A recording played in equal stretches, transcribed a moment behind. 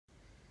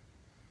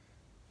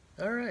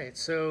All right,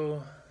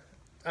 so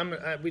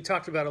we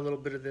talked about a little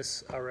bit of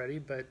this already,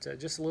 but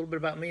just a little bit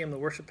about me. I'm the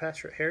worship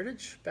pastor at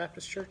Heritage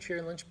Baptist Church here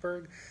in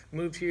Lynchburg.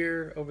 Moved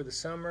here over the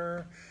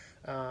summer,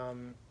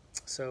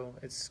 so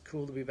it's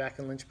cool to be back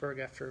in Lynchburg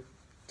after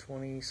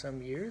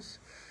 20-some years.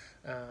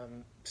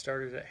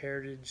 Started at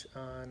Heritage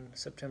on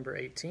September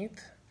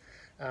 18th.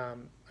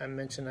 I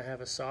mentioned I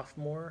have a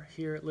sophomore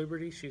here at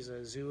Liberty. She's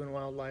a zoo and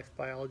wildlife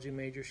biology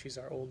major. She's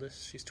our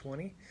oldest. She's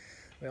 20.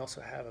 We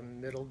also have a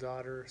middle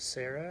daughter,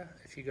 Sarah.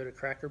 If you go to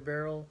Cracker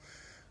Barrel,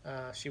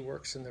 she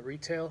works in the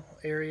retail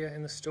area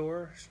in the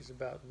store. She's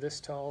about this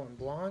tall and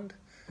blonde,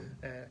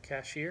 and a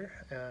cashier.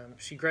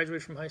 She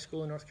graduated from high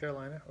school in North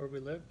Carolina, where we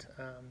lived,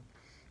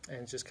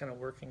 and is just kind of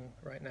working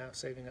right now,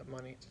 saving up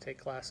money to take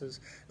classes.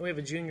 And we have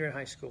a junior in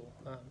high school.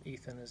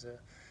 Ethan is a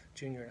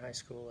junior in high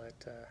school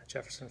at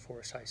Jefferson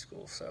Forest High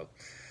School. So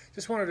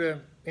just wanted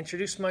to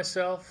introduce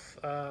myself.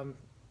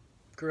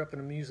 Grew up in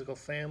a musical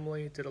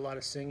family, did a lot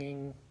of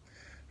singing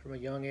from a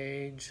young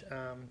age.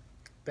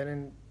 Been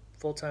in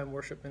full-time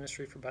worship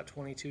ministry for about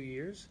 22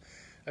 years.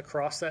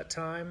 Across that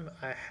time,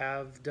 I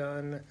have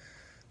done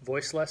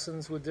voice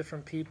lessons with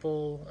different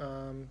people,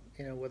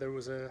 whether it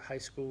was a high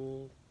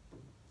school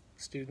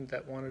student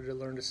that wanted to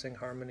learn to sing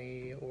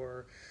harmony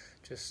or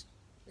just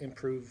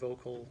improve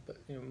vocal, but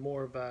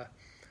more of a,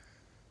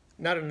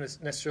 not in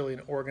necessarily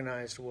an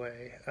organized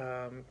way.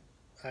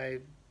 I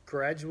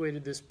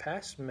graduated this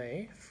past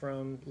May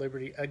from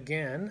Liberty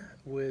again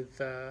with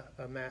a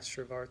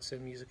Master of Arts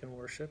in Music and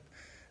Worship,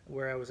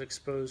 where I was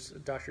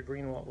exposed. Dr.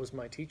 Greenwalt was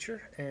my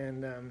teacher,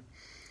 and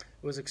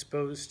was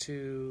exposed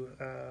to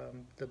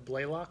the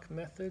Blaylock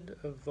method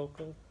of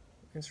vocal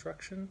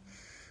instruction,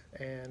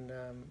 and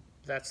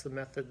that's the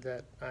method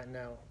that I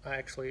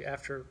actually,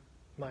 after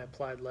my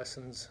applied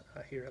lessons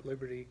here at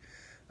Liberty,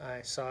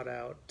 I sought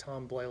out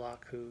Tom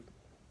Blaylock, who,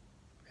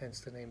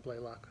 hence the name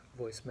Blaylock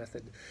Voice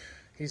Method.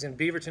 He's in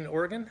Beaverton,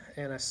 Oregon,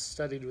 and I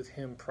studied with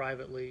him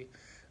privately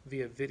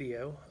via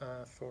video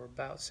for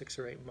about 6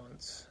 or 8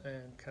 months,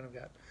 and kind of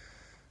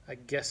I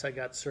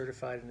got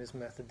certified in his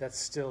method. That's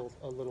still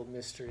a little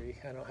mystery.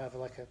 I don't have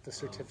the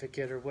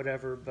certificate or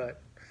whatever,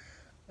 but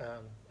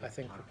I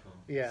think,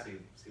 yeah. See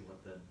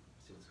what's going on.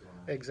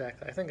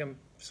 Exactly. I think I'm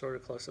sort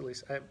of close, at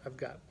least. I've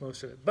got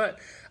most of it. But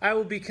I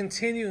will be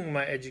continuing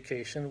my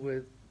education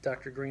with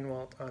Dr.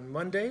 Greenwalt on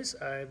Mondays.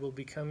 I will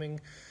be coming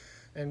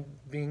and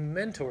being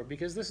mentored,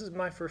 because this is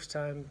my first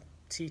time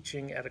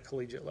teaching at a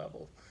collegiate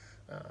level.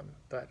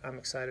 But I'm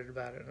excited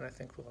about it, and I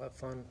think we'll have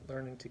fun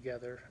learning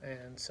together.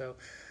 And so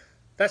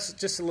that's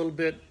just a little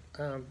bit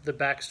the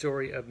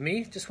backstory of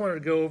me. Just wanted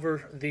to go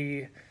over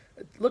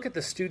look at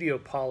the studio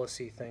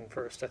policy thing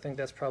first. I think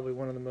that's probably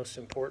one of the most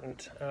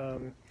important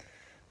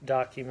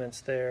documents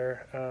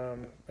there,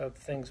 a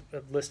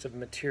list of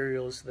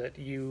materials that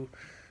you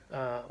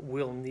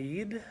will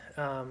need.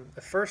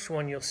 The first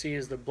one you'll see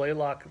is the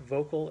Blaylock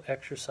Vocal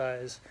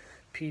Exercise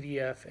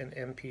PDF and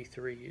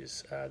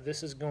MP3s.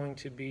 This is going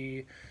to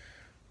be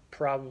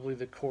probably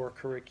the core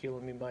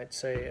curriculum, you might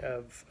say,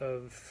 of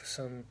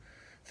some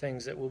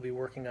things that we'll be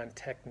working on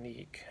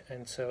technique.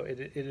 And so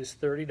it is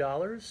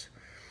 $30.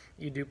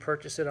 You do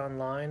purchase it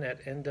online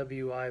at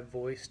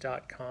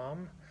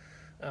nwivoice.com.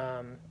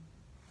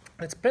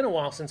 It's been a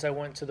while since I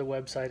went to the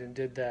website and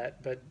did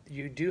that, but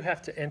you do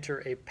have to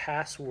enter a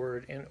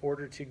password in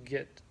order to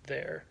get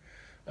there,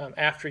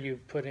 after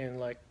you've put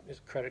in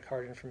credit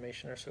card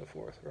information or so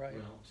forth, right?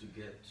 Well, to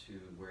get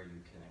to where you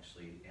can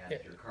actually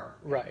add your card.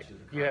 Right. To the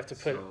card. You have to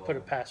put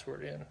a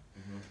password in,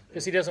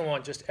 because he doesn't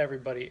want just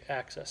everybody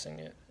accessing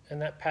it.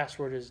 And that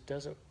password is,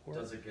 does it work?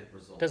 Does it get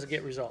results? Does it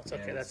get results?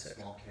 And okay, that's it.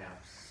 Small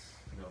caps,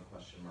 no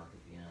question mark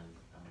at the end,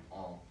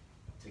 all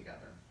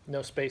together.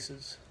 No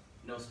spaces.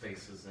 No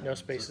spaces. And no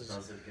spaces.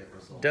 Does it get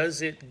results?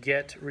 Does it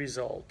get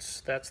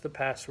results? That's the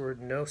password.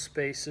 No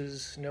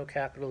spaces, no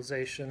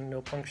capitalization,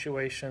 no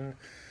punctuation.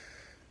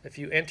 If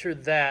you enter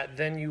that,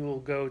 then you will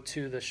go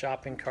to the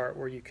shopping cart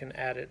where you can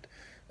add it.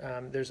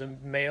 There's a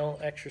male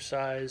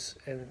exercise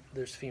and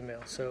there's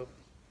female. So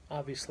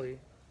obviously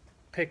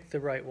pick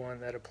the right one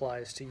that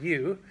applies to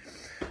you.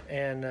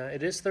 And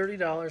it is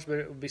 $30, but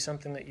it will be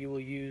something that you will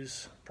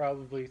use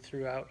probably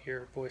throughout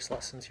your voice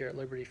lessons here at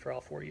Liberty for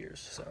all 4 years.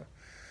 So,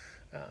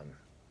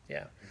 yeah.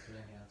 Can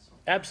I add something?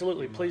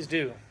 Absolutely, please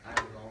do. I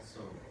would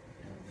also,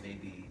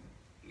 maybe,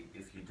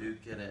 if you do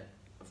get it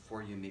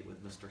before you meet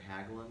with Mr.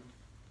 Haglund,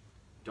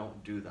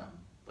 don't do them.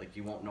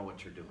 You won't know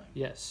what you're doing.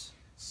 Yes.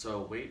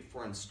 So wait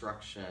for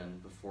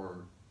instruction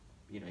before,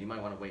 you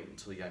might want to wait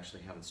until you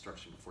actually have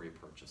instruction before you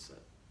purchase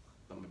it.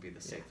 That would be the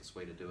safest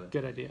way to do it.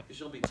 Good idea. Because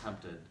you'll be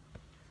tempted.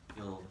 I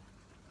don't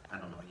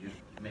know, you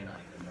may not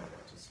even know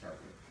what to start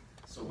with.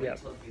 So wait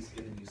till he's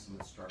given you some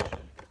instruction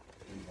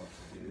in what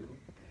to do,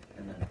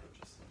 and then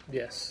purchase them.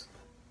 Yes.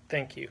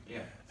 Thank you.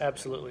 Yeah.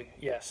 Absolutely.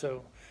 Yeah.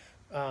 So,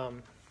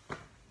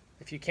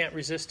 if you can't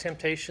resist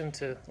temptation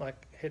to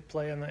hit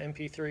play on the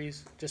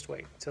MP3s, just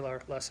wait till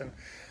our lesson.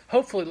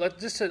 Hopefully,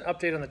 just an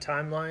update on the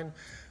timeline.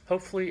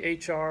 Hopefully,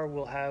 HR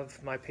will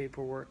have my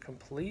paperwork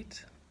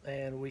complete,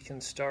 and we can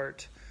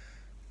start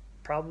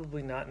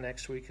Probably not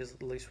next week, is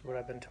at least what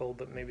I've been told,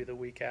 but maybe the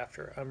week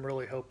after. I'm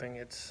really hoping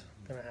it's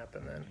going to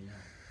happen then.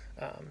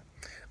 Yeah.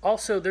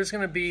 Also, there's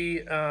going to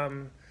be,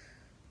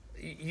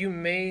 you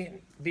may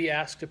be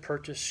asked to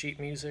purchase sheet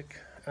music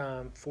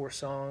for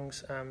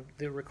songs.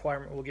 The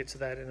requirement, we'll get to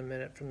that in a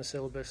minute from the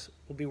syllabus.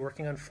 We'll be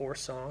working on 4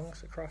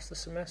 songs across the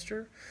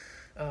semester.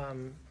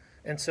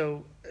 And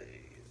so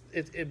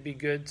it'd be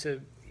good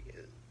to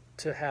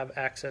have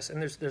access,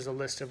 and there's a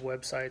list of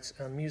websites.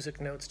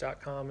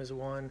 Musicnotes.com is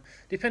one.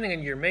 Depending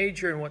on your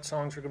major and what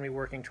songs we're going to be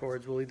working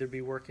towards, we'll either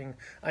be working.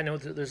 I know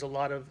that there's a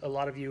lot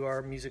of you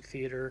are music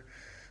theater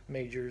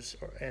majors,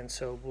 and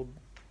so we'll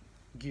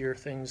gear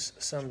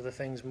some of the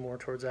things more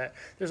towards that.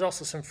 There's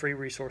also some free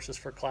resources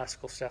for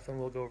classical stuff, and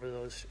we'll go over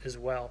those as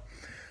well.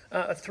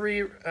 A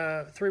three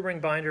ring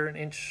binder, an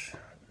inch.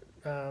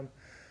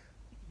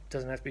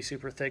 Doesn't have to be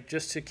super thick,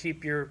 just to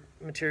keep your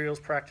materials,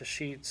 practice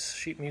sheets,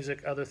 sheet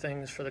music, other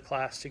things for the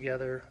class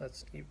together.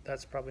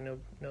 That's probably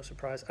no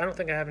surprise. I don't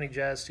think I have any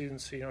jazz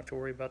students, so you don't have to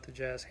worry about the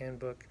jazz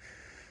handbook.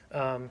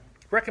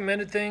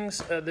 Recommended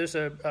things. There's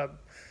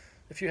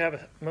if you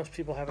have most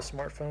people have a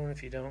smartphone.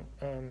 If you don't,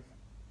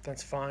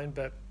 that's fine.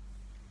 But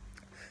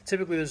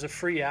typically there's a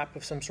free app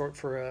of some sort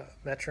for a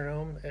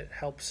metronome. It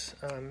helps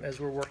as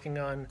we're working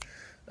on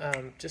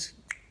just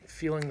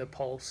feeling the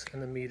pulse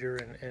and the meter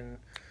and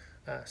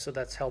so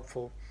that's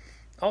helpful.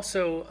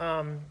 Also,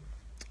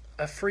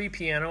 a free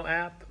piano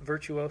app,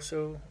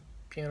 Virtuoso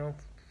Piano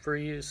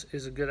Free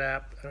is a good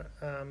app.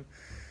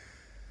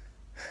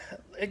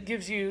 It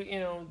gives you,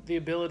 the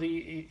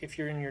ability, if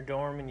you're in your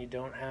dorm and you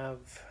don't have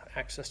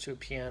access to a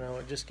piano,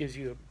 it just gives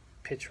you a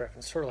pitch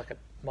reference, sort of like a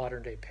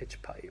modern day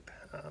pitch pipe.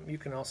 You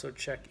can also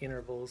check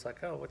intervals,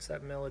 like, oh, what's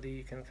that melody?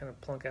 You can kind of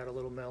plunk out a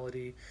little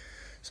melody.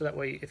 So that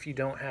way, if you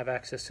don't have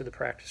access to the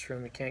practice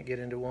room, you can't get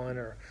into one,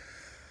 or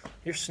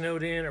you're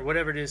snowed in or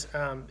whatever it is,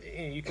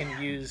 you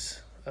can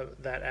use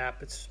that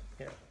app. It's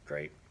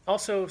great.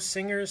 Also,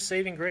 Singer's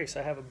Saving Grace.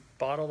 I have a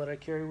bottle that I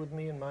carry with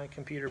me in my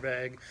computer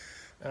bag.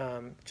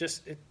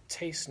 It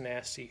tastes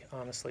nasty,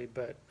 honestly,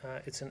 but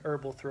it's an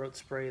herbal throat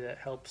spray that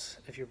helps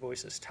if your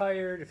voice is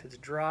tired, if it's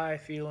dry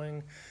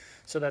feeling.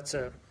 So that's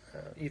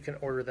you can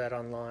order that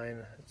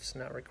online. It's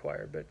not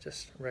required, but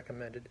just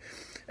recommended.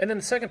 And then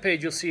the second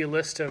page, you'll see a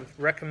list of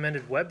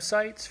recommended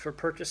websites for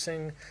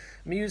purchasing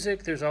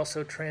music. There's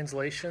also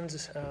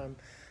translations.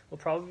 We'll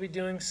probably be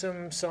doing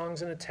some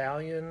songs in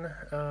Italian.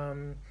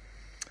 The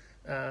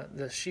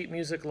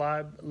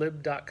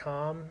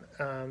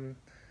sheetmusiclib.com.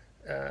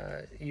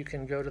 You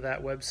can go to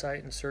that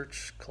website and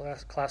search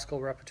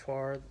classical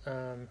repertoire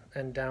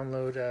and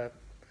download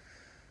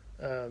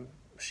a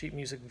sheet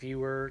music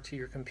viewer to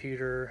your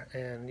computer,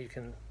 and you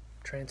can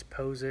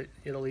transpose it.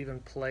 It'll even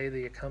play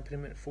the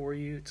accompaniment for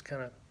you. It's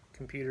kind of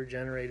computer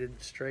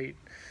generated straight,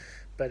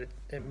 but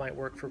it might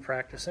work for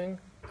practicing.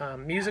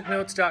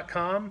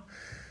 Musicnotes.com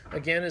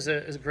again is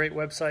a great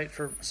website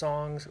for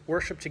songs.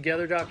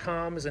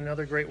 Worshiptogether.com is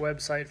another great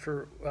website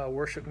for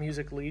worship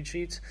music lead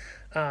sheets.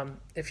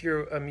 If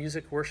you're a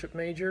music worship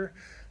major,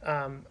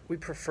 we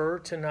prefer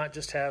to not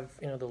just have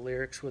the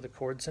lyrics with a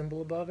chord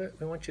symbol above it.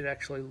 We want you to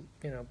actually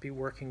be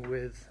working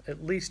with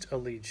at least a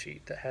lead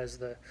sheet that has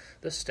the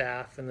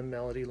staff and the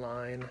melody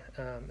line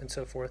and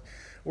so forth.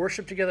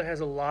 Worship Together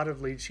has a lot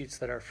of lead sheets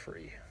that are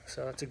free,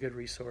 so that's a good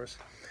resource.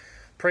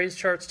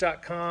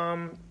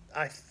 Praisecharts.com,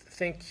 I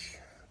think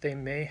they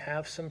may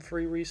have some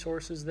free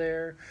resources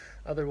there.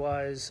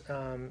 Otherwise,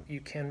 you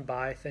can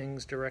buy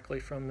things directly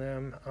from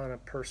them on a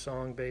per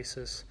song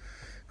basis.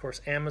 Of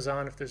course,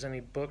 Amazon, if there's any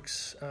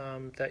books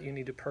that you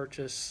need to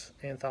purchase,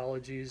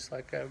 anthologies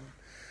like a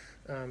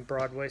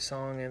Broadway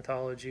song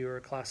anthology or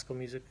a classical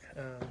music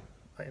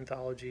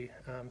anthology.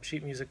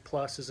 Sheet Music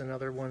Plus is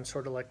another one,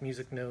 sort of like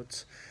Music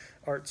Notes,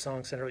 Art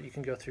Song Center. You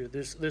can go through.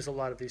 There's a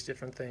lot of these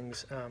different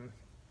things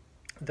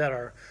that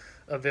are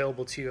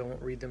available to you. I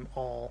won't read them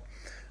all.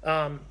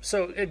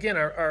 So again,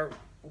 our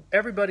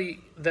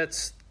everybody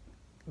that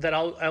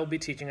I'll be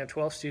teaching, I have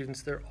 12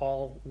 students. They're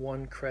all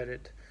 1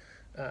 credit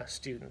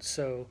students.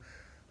 So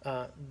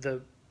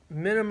the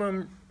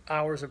minimum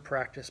hours of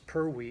practice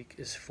per week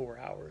is 4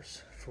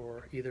 hours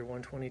for either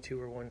 122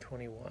 or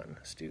 121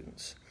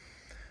 students.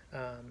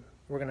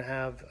 We're going to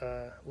have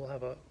we'll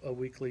have a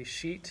weekly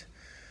sheet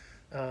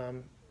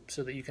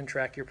so that you can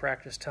track your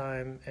practice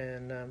time,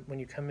 and when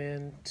you come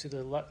in to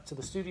the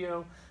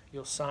studio,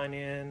 you'll sign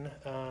in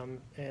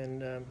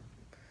and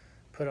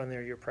put on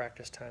there your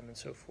practice time and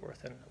so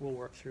forth, and we'll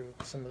work through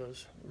some of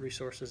those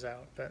resources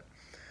out. But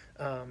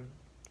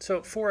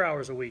so 4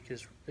 hours a week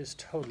is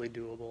totally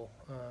doable,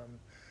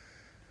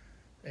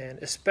 and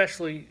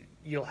especially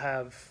you'll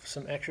have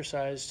some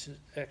exercises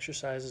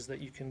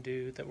that you can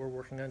do that we're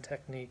working on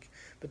technique,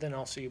 but then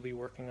also you'll be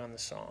working on the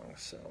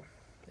songs. So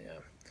yeah,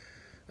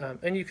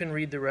 and you can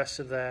read the rest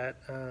of that.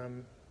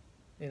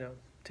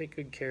 Take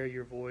good care of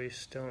your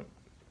voice. Don't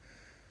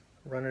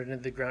run it into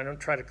the ground. Don't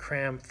try to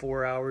cram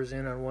 4 hours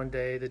in on one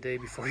day, the day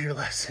before your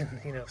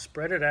lesson.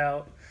 Spread it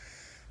out,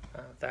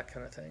 that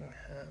kind of thing.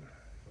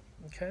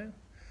 Okay.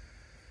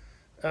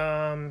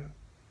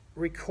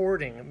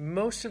 recording.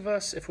 Most of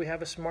us, if we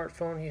have a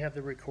smartphone, you have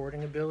the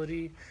recording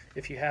ability.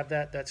 If you have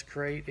that, that's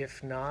great.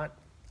 If not,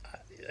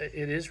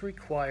 it is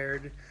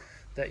required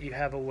that you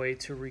have a way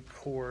to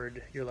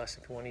record your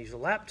lesson. If you want to use a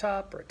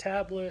laptop or a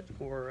tablet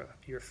or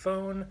your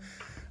phone,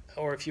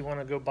 or if you want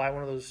to go buy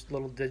one of those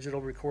little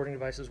digital recording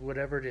devices,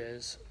 whatever it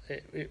is,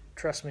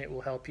 trust me, it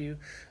will help you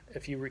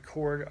if you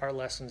record our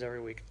lessons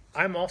every week.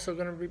 I'm also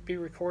going to be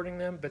recording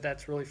them, but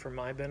that's really for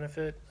my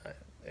benefit.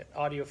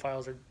 Audio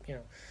files are,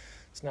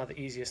 it's not the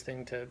easiest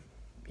thing to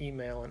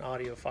email an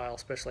audio file,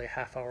 especially a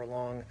half hour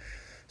long.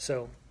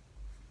 So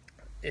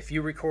if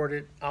you record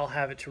it, I'll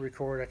have it to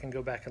record. I can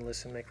go back and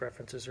listen, make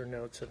references or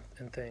notes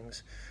and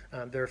things.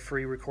 There are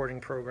free recording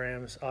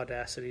programs.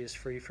 Audacity is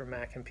free for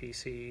Mac and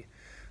PC.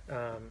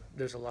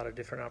 There's a lot of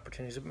different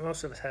opportunities.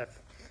 Most of us have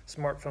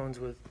smartphones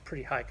with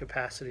pretty high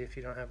capacity if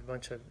you don't have a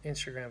bunch of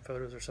Instagram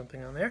photos or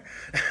something on there.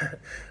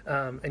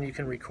 And you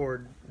can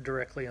record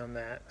directly on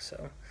that.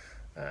 So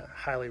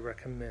highly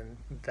recommend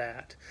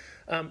that.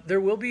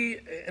 There will be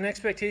an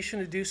expectation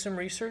to do some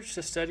research,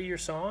 to study your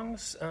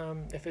songs.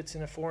 If it's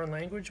in a foreign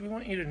language, we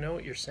want you to know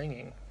what you're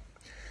singing.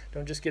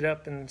 Don't just get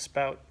up and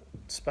spout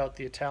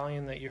the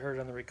Italian that you heard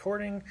on the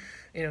recording.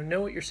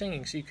 Know what you're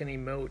singing so you can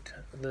emote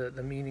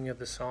the meaning of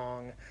the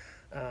song,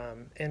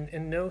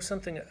 and know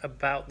something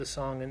about the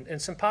song.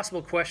 And some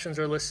possible questions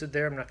are listed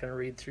there. I'm not going to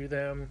read through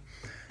them,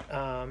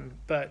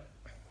 but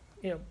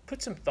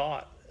put some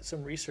thought,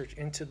 some research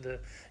into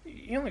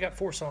you only got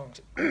 4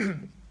 songs.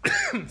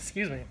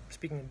 Excuse me,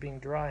 speaking of being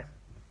dry,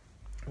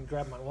 I'm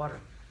grabbing my water.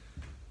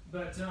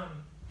 But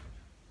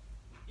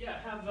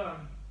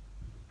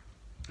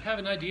have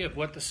an idea of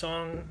what the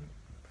song,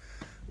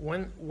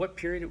 what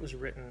period it was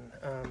written.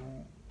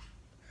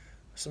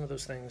 Some of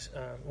those things,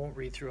 won't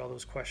read through all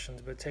those questions,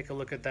 but take a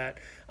look at that.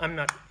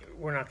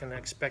 We're not going to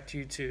expect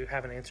you to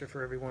have an answer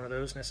for every one of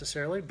those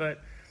necessarily,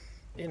 but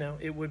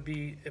it'd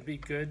be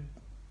good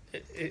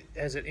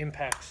as it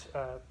impacts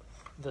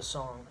the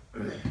song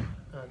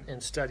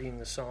and studying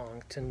the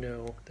song to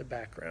know the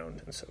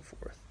background and so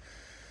forth.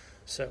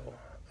 So,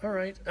 all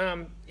right,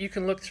 you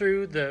can look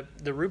through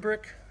the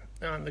rubric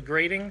on the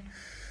grading. I'm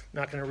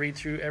not going to read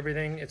through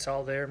everything. It's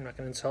all there. I'm not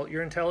going to insult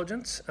your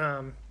intelligence.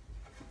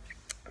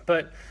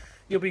 But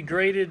you'll be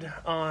graded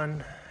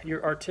on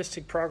your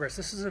artistic progress.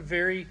 This is a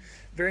very,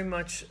 very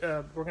much,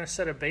 we're going to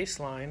set a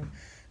baseline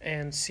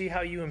and see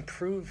how you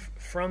improve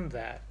from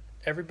that.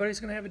 Everybody's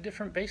going to have a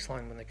different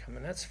baseline when they come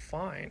in. That's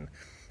fine.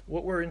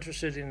 What we're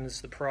interested in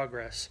is the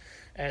progress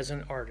as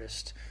an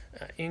artist,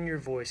 in your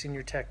voice, in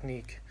your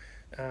technique,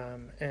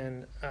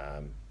 and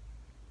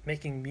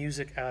making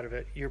music out of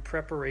it, your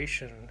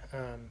preparation,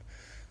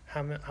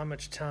 how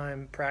much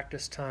time,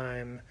 practice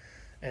time,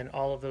 and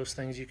all of those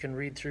things. You can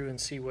read through and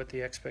see what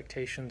the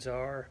expectations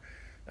are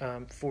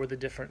for the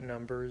different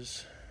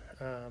numbers,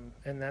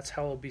 and that's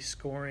how we'll be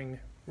scoring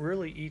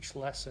really each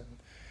lesson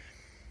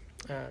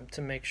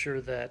to make sure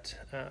that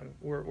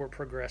we're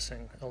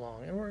progressing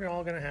along. And we're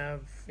all going to have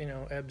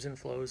ebbs and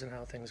flows and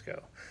how things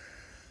go.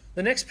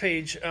 The next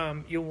page,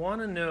 you'll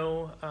want to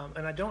know,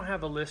 and I don't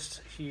have a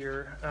list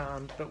here,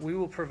 but we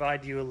will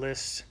provide you a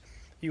list.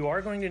 You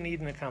are going to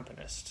need an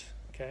accompanist,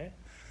 okay?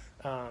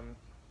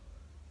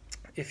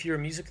 If you're a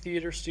music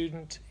theater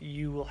student,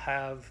 you will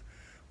have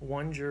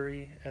one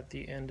jury at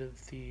the end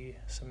of the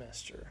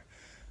semester.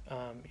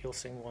 You'll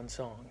sing one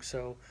song.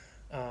 So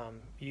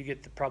you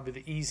get probably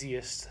the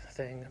easiest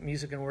thing.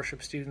 Music and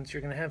worship students,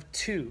 you're going to have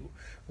 2.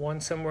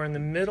 One somewhere in the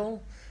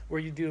middle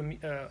where you do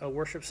a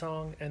worship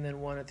song, and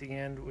then one at the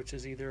end, which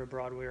is either a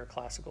Broadway or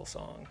classical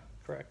song.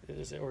 Correct?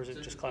 Or is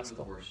it just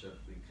classical? With worship,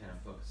 we kind of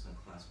focus on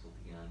classical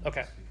at the end.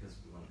 Okay. Just because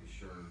we want to be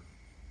sure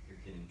you're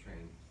getting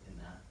trained in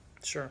that.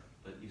 Sure.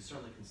 But you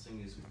certainly can sing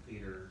music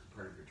theater as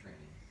part of your training.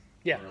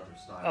 Yeah. Or other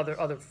styles.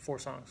 Other 4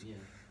 songs. Yeah.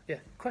 Yeah.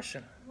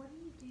 Question. What do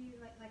you do,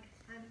 like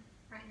I'm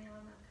right now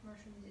I'm a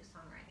commercial music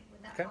songwriting.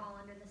 Would that Okay. fall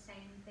under the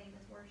same thing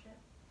as worship?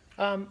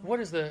 What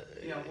is the?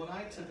 Yeah, what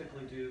I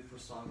typically do for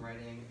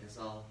songwriting is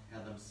I'll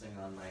have them sing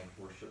on my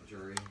worship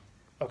jury.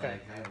 Okay.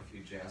 Like I have a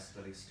few jazz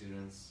study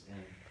students,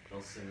 and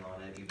they'll sing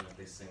on it, even if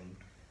they sing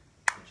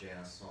a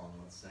jazz song,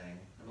 let's say.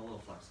 I'm a little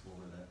flexible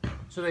with it.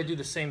 So they do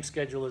the same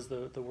schedule as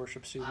the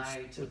worship students.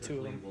 I the 2 of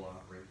typically them. will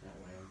operate that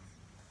way.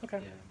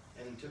 Okay.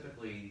 Yeah, and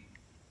typically,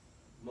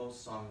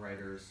 most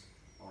songwriters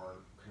are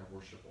kind of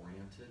worship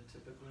oriented,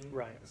 typically.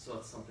 Right. So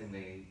it's something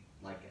they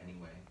like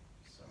anyway.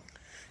 So.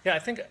 Yeah, I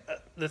think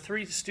the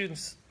 3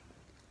 students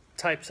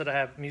types that I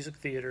have: music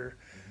theater,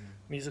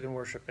 music and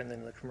worship, and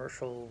then the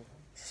commercial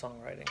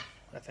songwriting.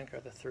 I think are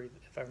the 3,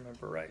 if I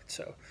remember right.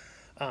 So,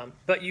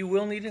 but you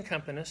will need an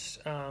accompanist.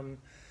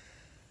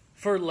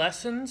 For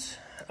lessons,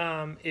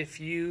 if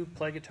you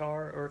play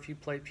guitar or if you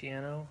play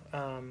piano,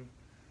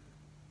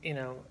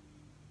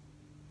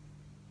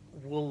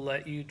 we'll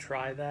let you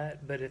try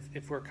that. But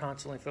if we're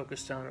constantly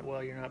focused on it,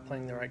 well, you're not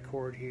playing the right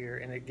chord here,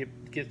 and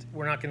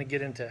we're not going to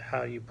get into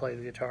how you play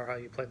the guitar, how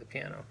you play the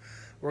piano.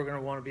 We're going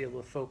to want to be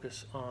able to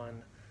focus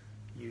on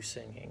you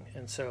singing.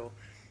 And so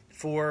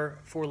 4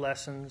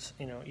 lessons,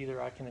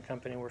 either I can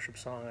accompany worship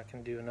song, I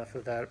can do enough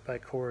of that by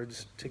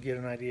chords to get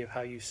an idea of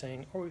how you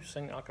sing, or we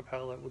sing a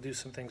cappella, we'll do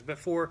some things. But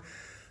 4,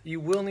 you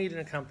will need an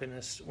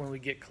accompanist when we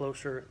get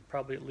closer,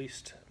 probably at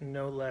least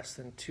no less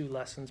than 2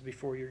 lessons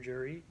before your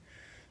jury.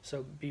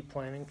 So be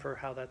planning for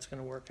how that's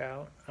going to work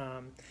out.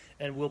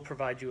 And we'll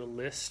provide you a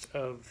list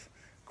of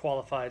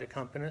qualified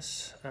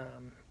accompanists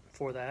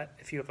for that.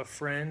 If you have a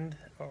friend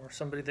or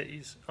somebody that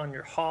is on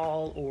your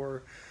hall,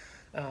 or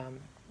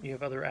you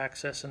have other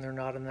access and they're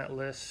not in that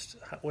list,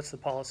 what's the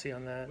policy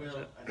on that?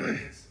 Well, I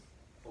think it's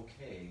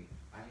okay.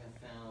 I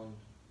have found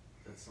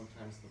that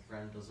sometimes the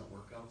friend doesn't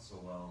work out so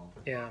well.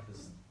 Yeah.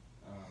 Because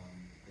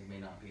they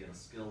may not be at a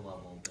skill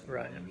level that you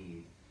Right. really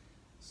need.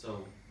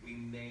 So we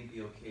may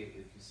be okay if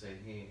you say,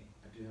 hey,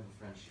 I do have a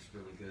friend, she's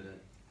really good at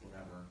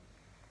whatever.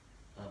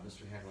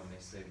 Mr. Haglund may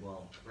say,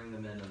 well, bring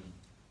them in and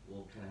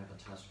we'll kind of have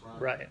a test run.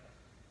 Right.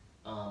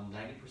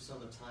 90%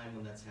 of the time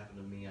when that's happened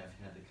to me, I've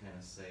had to kind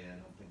of say, I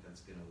don't think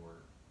that's going to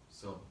work.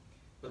 So,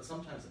 but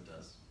sometimes it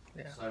does.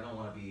 Yeah. So I don't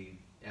want to be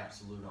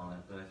absolute on it,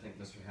 but I think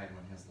Mr.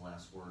 Haglund has the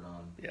last word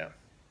on. Yeah.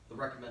 The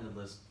recommended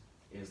list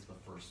is the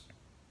first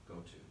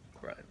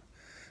go-to. Right.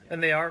 Yeah.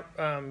 And they are,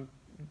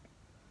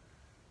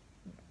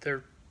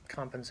 they're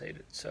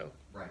compensated, so.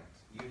 Right.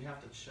 You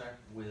have to check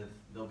with,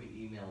 there'll be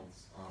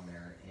emails on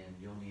there, and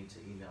you'll need to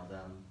email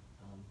them.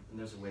 And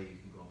there's a way you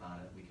can go about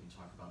it. We can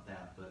talk about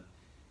that, but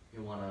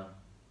you want to,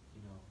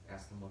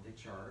 ask them what they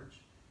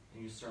charge,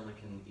 and you certainly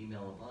can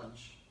email a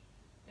bunch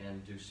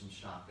and do some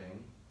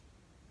shopping,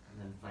 and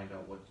then find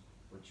out what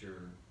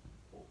you're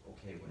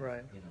okay with.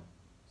 Right.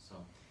 So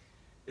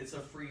it's a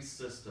free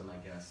system, I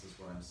guess, is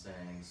what I'm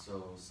saying.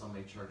 So some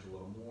may charge a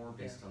little more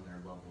based on their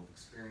level of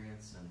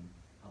experience and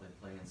how they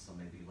play, and some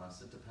may be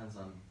less. It depends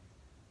on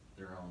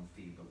their own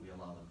fee, but we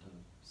allow them to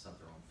set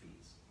their own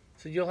fees.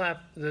 So you'll have,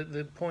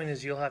 the point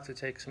is you'll have to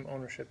take some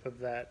ownership of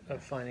that,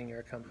 of finding your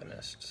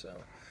accompanist, so.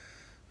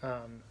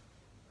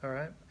 All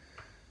right.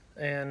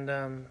 And,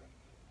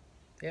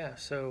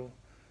 so,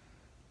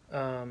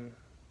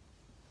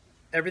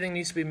 everything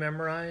needs to be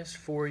memorized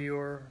for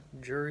your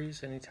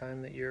juries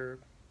anytime that you're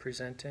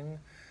presenting.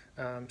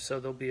 So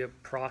there'll be a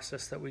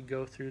process that we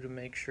go through to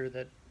make sure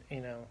that,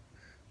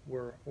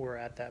 we're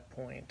at that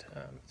point,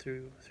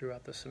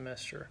 throughout the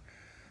semester.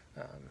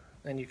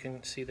 And you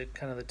can see the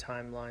kind of the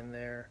timeline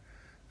there.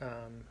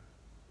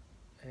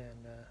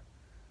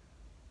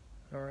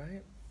 All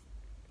right.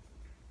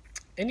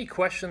 Any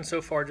questions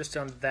so far just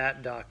on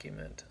that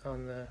document?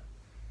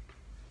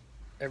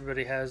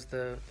 Everybody has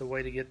the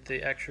way to get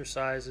the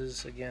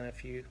exercises. Again,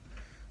 if you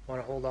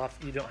want to hold off,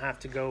 you don't have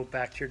to go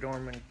back to your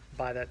dorm and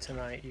buy that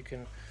tonight. You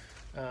can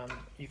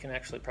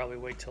actually probably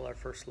wait till our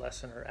first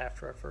lesson or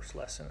after our first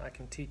lesson. I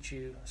can teach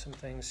you some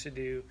things to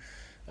do,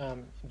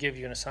 give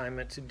you an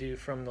assignment to do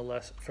from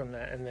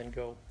that, and then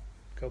go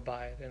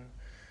buy it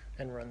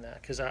and run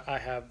that, because I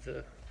have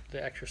the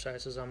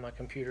exercises on my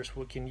computer, so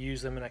we can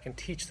use them and I can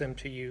teach them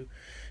to you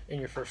in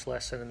your first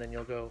lesson, and then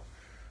you'll go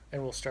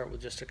and we'll start with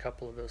just a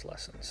couple of those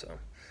lessons. So,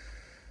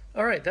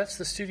 all right, that's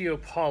the studio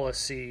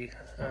policy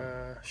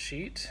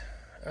sheet.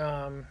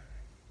 Who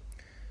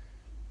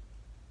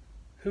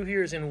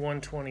here is in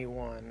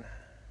 121?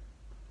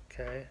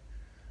 Okay.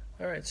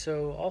 All right,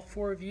 so all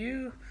 4 of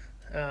you.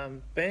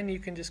 Ben, you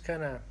can just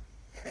kind of,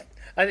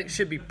 I think it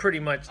should be pretty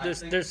much,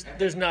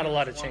 there's not a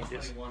lot of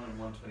changes. 121 and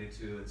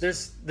 122,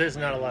 There's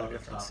not a lot of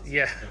difference.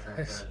 Yeah.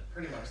 But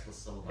pretty much the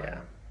syllabi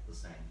are the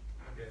same.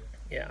 Okay.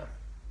 Yeah.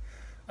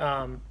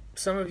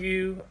 Some of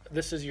you,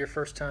 this is your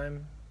first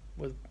time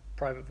with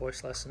private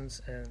voice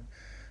lessons, and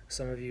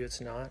some of you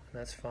it's not, and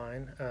that's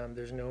fine.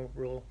 There's no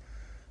rule.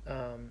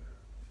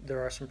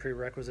 There are some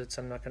prerequisites.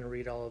 I'm not going to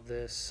read all of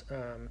this.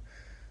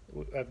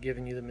 I've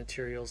given you the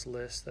materials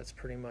list. That's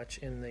pretty much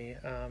in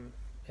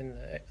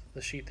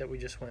the sheet that we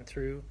just went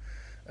through.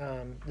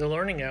 The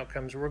learning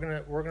outcomes, we're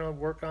gonna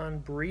work on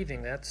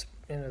breathing. That's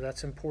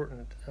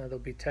important. There'll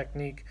be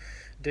technique,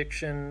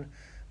 diction,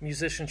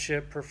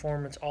 musicianship,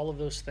 performance, all of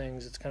those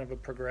things. It's kind of a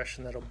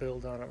progression that'll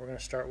build on it. We're going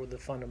to start with the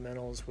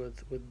fundamentals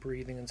with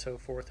breathing and so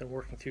forth, and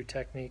working through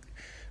technique.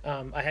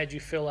 I had you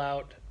fill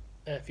out,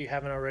 if you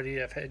haven't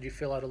already, I've had you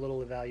fill out a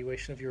little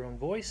evaluation of your own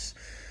voice,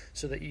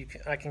 so that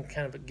I can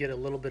kind of get a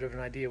little bit of an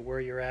idea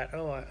where you're at.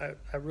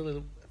 I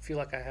really feel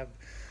like I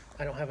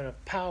don't have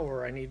enough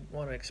power. I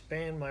want to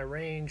expand my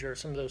range, or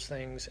some of those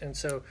things. And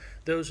so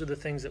those are the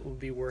things that we'll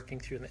be working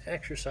through, and the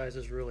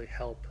exercises really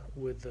help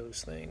with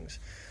those things.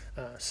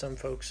 Some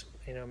folks,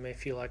 may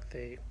feel like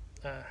they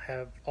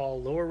have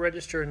all lower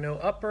register and no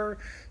upper.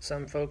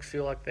 Some folks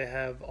feel like they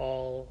have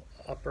all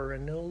upper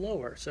and no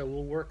lower. So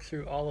we'll work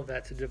through all of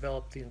that to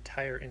develop the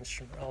entire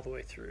instrument all the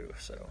way through.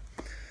 So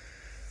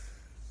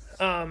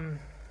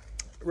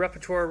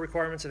repertoire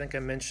requirements, I think I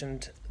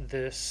mentioned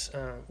this.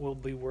 We'll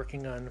be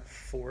working on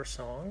 4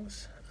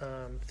 songs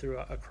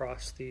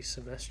across the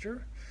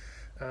semester.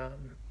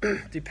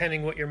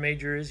 Depending what your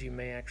major is, you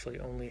may actually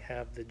only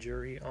have the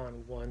jury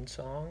on 1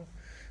 song.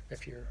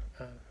 If you're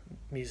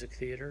music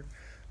theater,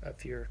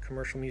 if you're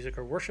commercial music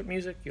or worship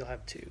music, you'll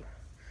have 2.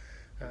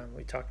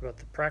 We talked about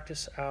the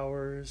practice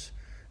hours.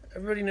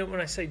 everybody know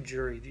when I say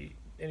jury?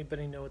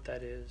 Anybody know what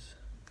that is?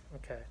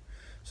 Okay,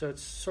 so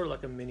it's sort of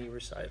like a mini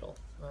recital,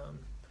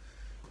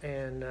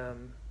 and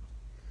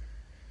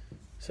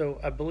so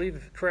I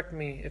believe. Correct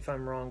me if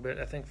I'm wrong, but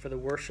I think for the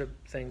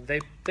worship thing,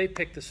 they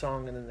pick the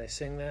song and then they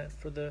sing that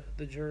for the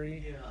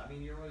jury. Yeah, I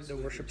mean, you're always The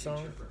with worship your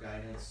teacher song? for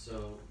guidance.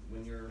 So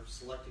when you're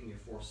selecting your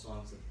 4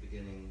 songs at the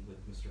beginning with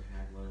Mr.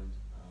 Haglund,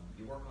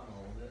 you work on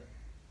all of it.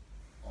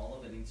 All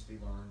of it needs to be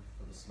learned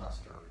for the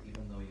semester,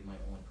 even though you might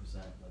only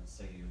present, let's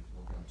say you're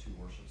working on 2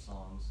 worship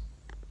songs,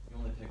 you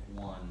only pick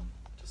one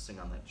to sing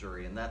on that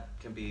jury, and that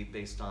can be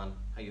based on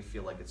how you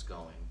feel like it's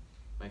going.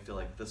 You might feel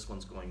like this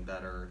one's going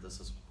better,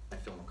 I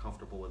feel more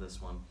comfortable with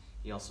this one.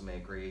 You also may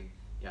agree,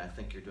 yeah, I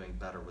think you're doing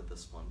better with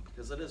this one,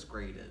 because it is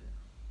graded.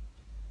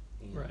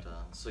 And Right.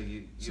 So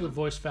So the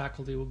voice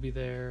faculty will be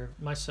there,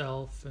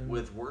 myself, and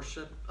with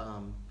worship,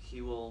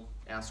 he will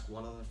ask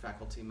one other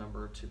faculty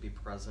member to be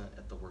present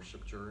at the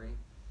worship jury.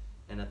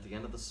 And at the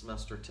end of the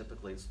semester,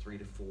 typically it's 3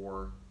 to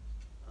 4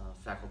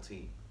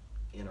 faculty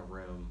in a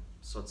room,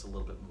 so it's a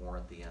little bit more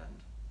at the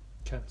end.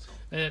 okay. So,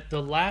 And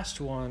the last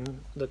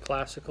one, the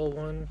classical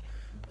one,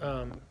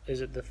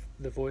 is it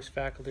the voice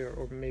faculty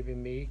or maybe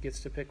me gets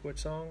to pick which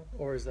song,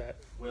 or is that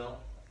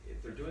well,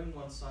 if they're doing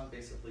one song,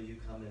 basically you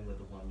come in with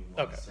the one you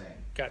want Okay. to sing.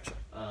 gotcha?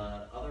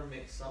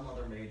 Some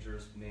other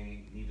majors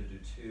may need to do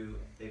 2.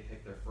 They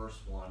pick their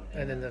first one,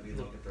 And then we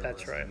look at their that's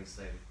list right. and we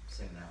say,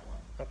 sing that one.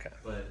 Okay.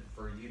 But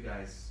for you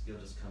guys, you'll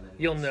just come in with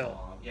You'll a know.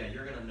 song. Yeah,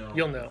 you're gonna know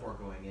You'll know. before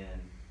going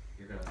in.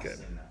 You're gonna Good.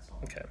 sing that song.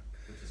 Okay.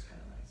 Which is kind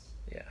of nice.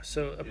 Yeah.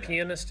 So a Yeah.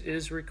 pianist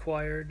is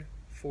required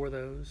for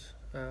those.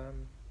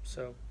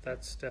 So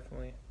that's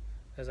definitely,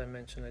 as I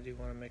mentioned, I do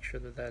want to make sure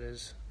that that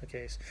is the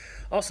case.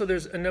 Also,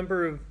 there's a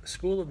number of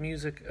School of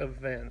Music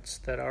events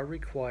that are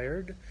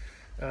required.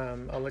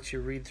 I'll let you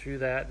read through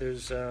that.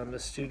 There's the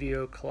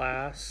studio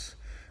class,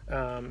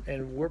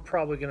 and we're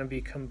probably going to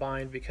be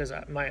combined because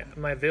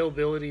my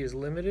availability is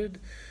limited.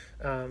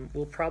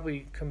 We'll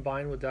probably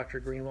combine with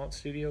Dr. Greenwald's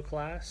studio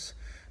class,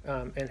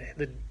 and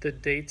the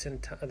dates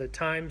and the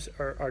times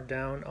are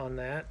down on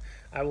that.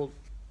 I will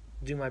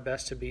do my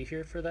best to be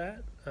here for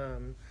that.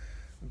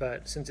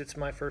 But since it's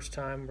my first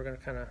time, we're going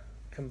to kind of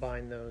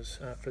combine those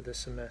for this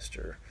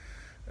semester.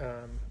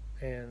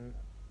 And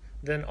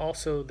then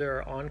also there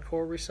are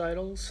encore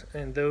recitals,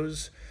 and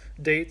those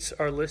dates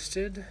are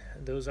listed.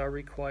 Those are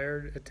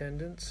required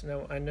attendance.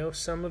 Now, I know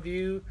some of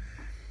you,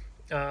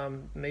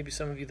 maybe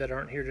some of you that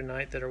aren't here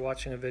tonight that are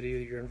watching a video,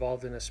 you're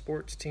involved in a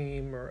sports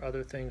team or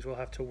other things. We'll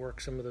have to work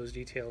some of those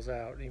details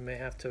out. You may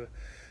have to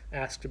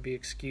ask to be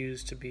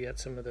excused to be at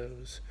some of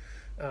those.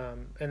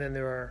 And then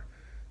there are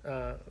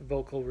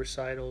vocal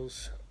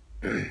recitals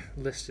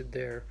listed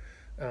there.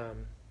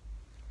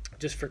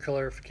 Just for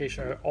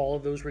clarification, are all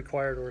of those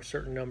required or a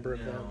certain number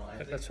of them? No, I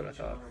think That's what I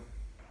thought.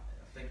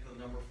 I think the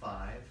number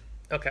 5.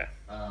 Okay.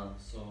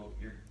 So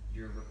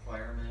your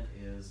requirement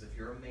is if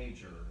you're a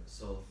major,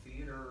 so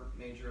theater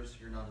majors,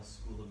 you're not a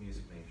School of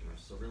Music major.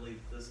 So really,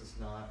 this is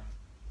not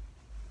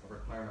a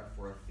requirement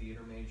for a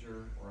theater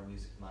major or a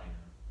music minor.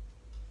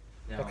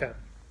 Now, Okay.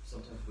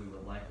 sometimes we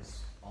would like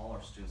all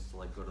our students to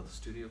go to the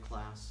studio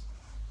class,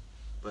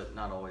 but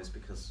not always,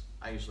 because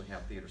I usually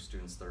have theater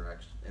students that are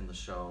actually in the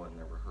show and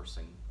they're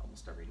rehearsing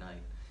almost every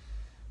night.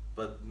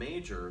 But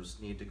majors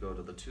need to go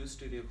to the 2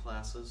 studio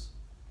classes.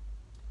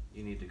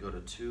 You need to go to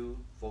 2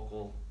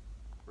 vocal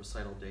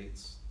recital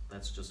dates,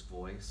 that's just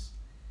voice,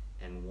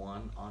 and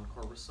 1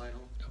 encore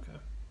recital. Okay.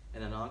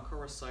 And an encore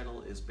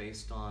recital is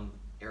based on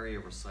area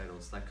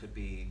recitals. That could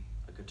be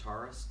a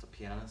guitarist, a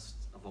pianist,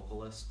 a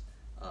vocalist,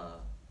 a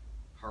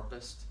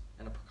harpist,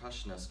 and a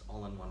percussionist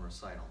all in one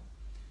recital,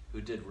 who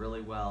did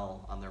really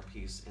well on their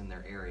piece in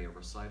their area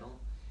recital,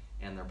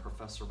 and their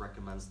professor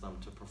recommends them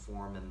to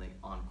perform in the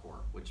encore,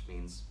 which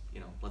means,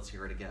 let's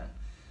hear it again.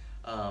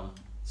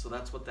 So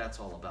that's what that's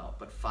all about,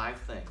 but 5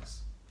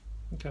 things.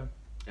 Okay.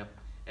 Yep.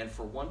 And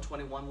for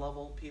 121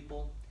 level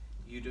people,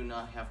 you do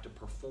not have to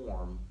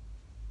perform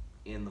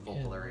in the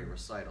vocal area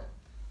recital.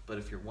 But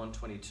if you're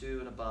 122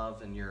 and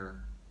above and you're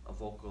a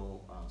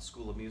vocal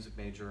School of Music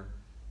major,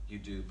 you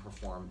do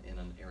perform in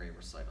an area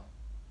recital.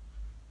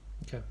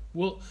 Okay.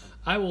 Well,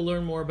 I will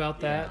learn more about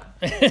that.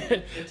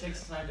 It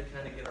takes time to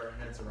kind of get our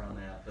heads around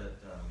that,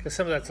 but Because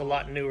some of that's a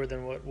lot newer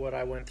than what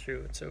I went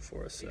through and so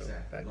forth. So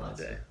exactly. back in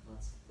the day.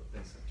 Lots of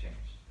things have changed.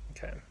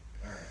 Okay.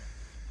 All right.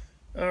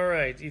 All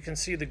right. You can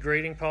see the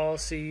grading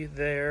policy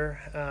there.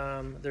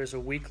 There's a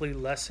weekly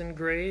lesson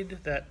grade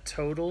that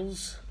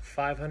totals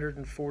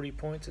 540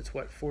 points. It's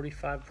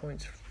 45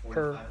 points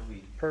 45 a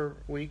week. per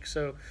week.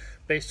 So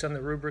based on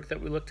the rubric that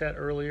we looked at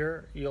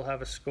earlier, you'll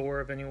have a score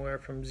of anywhere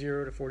from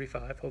 0 to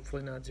 45,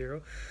 hopefully not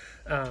 0.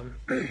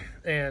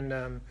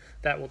 And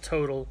that will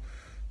total,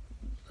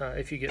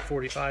 if you get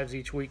 45s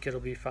each week, it'll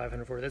be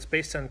 540. That's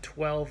based on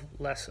 12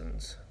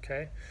 lessons,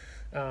 okay?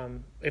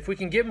 If we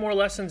can get more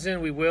lessons in,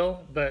 we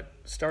will, but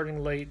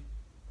starting late,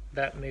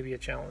 that may be a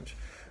challenge.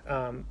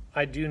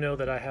 I do know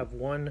that I have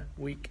 1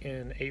 week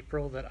in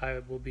April that I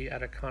will be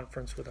at a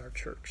conference with our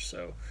church,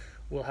 so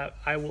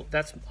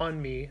that's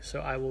on me,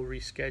 so I will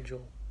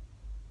reschedule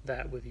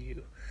that with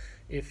you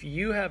If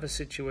you have a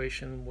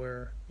situation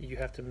where you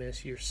have to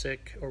miss, you're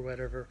sick or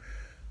whatever,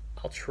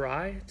 I'll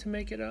try to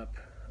make it up.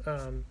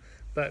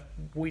 But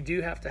we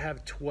do have to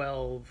have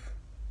 12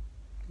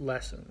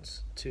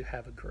 lessons to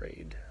have a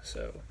grade.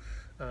 So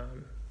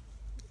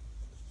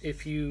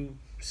if you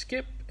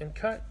skip and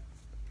cut,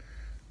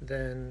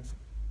 then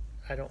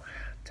I don't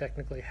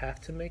technically have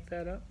to make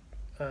that up.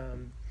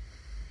 And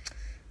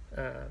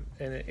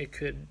it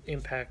could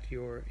impact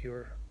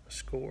your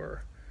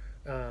score.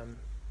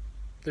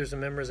 There's a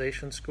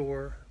memorization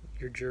score,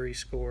 your jury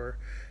score,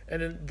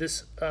 and then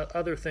this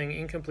other thing,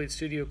 incomplete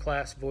studio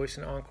class, voice,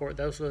 and encore.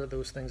 Those are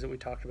those things that we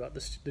talked about.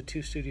 The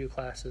 2 studio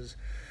classes,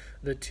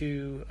 the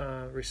 2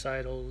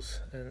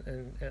 recitals,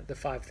 and the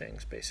 5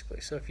 things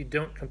basically. So if you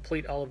don't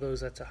complete all of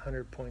those, that's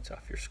 100 points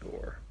off your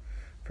score,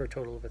 for a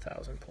total of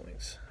 1,000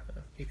 points.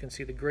 You can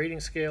see the grading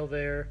scale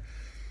there.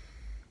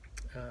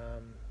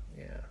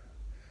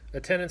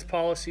 Attendance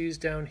policies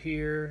down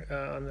here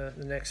on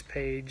the next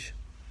page.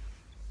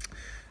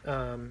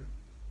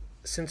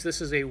 Since this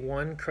is a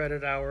 1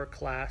 credit hour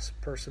class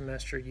per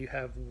semester, you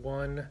have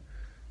 1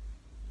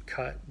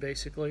 cut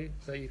basically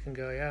that you can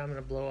go, yeah, I'm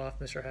going to blow off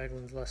Mr.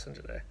 Haglund's lesson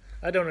today.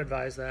 I don't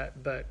advise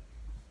that, but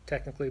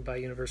technically by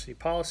university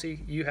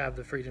policy, you have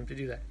the freedom to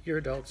do that. You're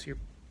adults, you're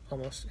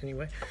almost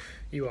anyway,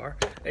 you are,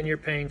 and you're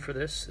paying for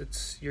this.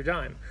 It's your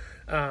dime.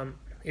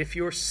 If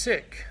you're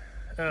sick,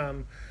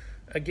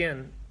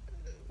 again,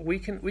 we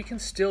can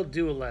still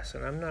do a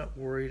lesson. I'm not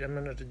worried. I'm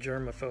not a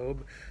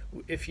germaphobe.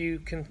 If you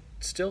can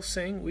still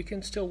sing, we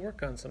can still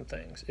work on some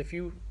things. If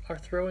you are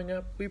throwing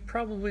up, we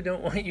probably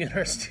don't want you in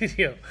our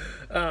studio.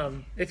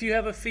 If you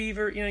have a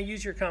fever,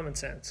 use your common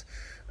sense.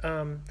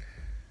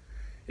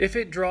 If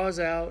it draws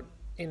out,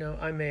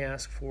 I may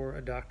ask for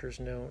a doctor's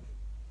note.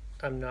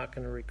 I'm not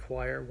going to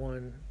require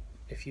one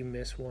if you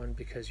miss one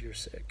because you're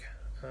sick.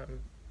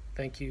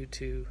 Thank you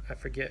to, I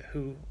forget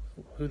who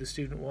the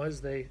student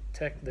was. They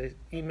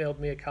emailed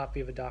me a copy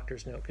of a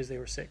doctor's note because they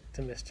were sick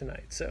to miss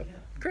tonight. So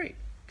great,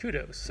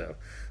 kudos. So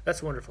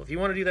that's wonderful. If you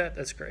want to do that,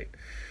 that's great.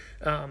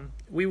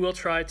 We will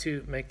try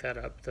to make that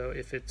up though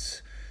if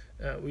it's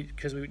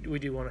because we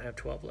do want to have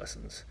 12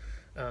 lessons.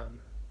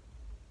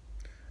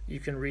 You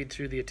can read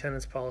through the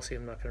attendance policy.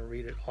 I'm not going to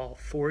read it all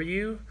for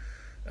you,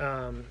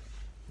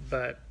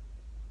 but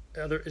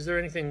is there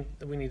anything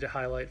that we need to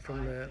highlight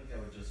from that? I think I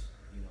would just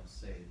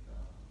say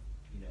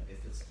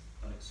if it's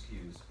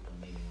unexcused,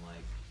 meaning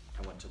like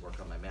I went to work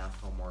on my math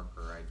homework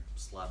or I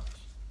slept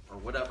or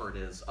whatever it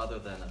is other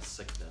than a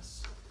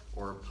sickness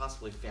or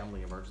possibly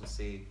family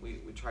emergency, we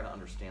try to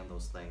understand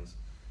those things.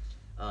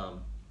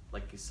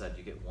 Like you said,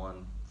 you get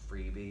 1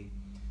 freebie,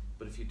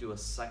 but if you do a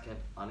second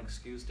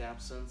unexcused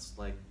absence,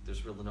 like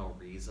there's really no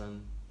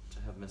reason to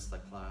have missed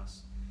that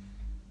class,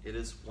 it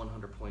is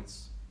 100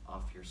 points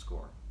off your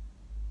score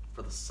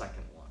for the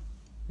second one.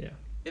 Yeah.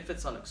 If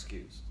it's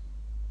unexcused.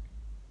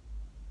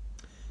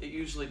 It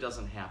usually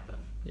doesn't happen.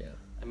 Yeah.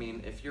 I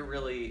mean, if you're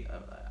really,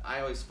 I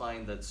always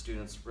find that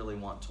students really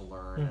want to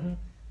learn and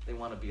they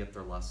want to be at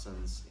their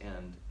lessons,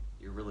 and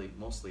you're really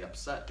mostly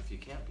upset if you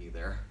can't be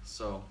there.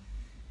 So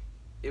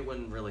it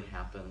wouldn't really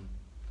happen,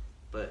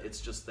 but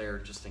it's just there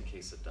just in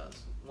case it does.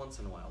 Once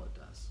in a while it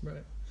does.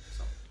 Right.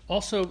 So.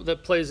 Also,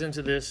 that plays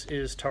into this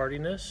is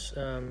tardiness.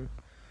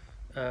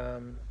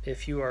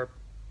 If you are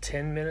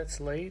 10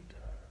 minutes late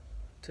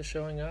to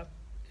showing up,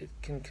 it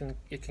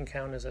can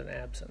count as an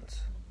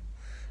absence.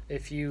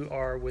 If you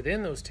are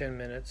within those 10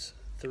 minutes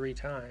 3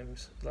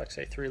 times, like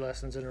say 3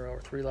 lessons in a row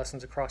or 3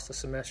 lessons across the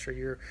semester,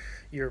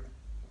 you're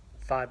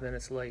 5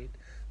 minutes late,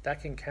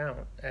 that can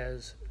count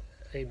as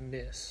a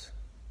miss,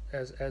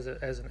 as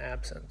an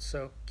absence.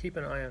 So keep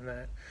an eye on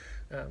that.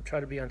 Try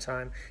to be on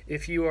time.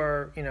 If you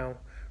are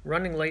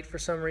running late for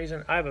some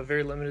reason, I have a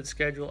very limited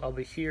schedule. I'll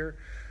be here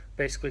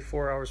basically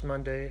 4 hours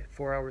Monday,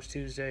 4 hours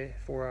Tuesday,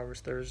 4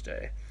 hours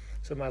Thursday.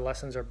 So my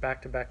lessons are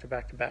back to back to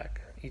back to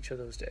back each of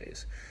those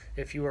days.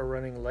 If you are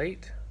running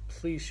late,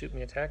 please shoot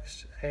me a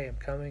text. Hey, I'm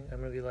coming.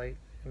 I'm going to be late.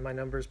 And my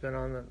number's been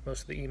on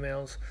most of the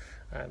emails.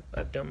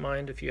 I don't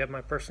mind if you have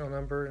my personal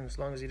number, and as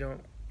long as you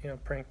don't,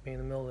 prank me in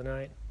the middle of the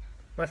night.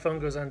 My phone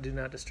goes on Do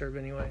Not Disturb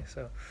anyway,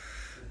 so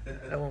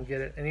I won't get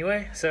it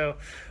anyway. So,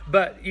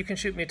 but you can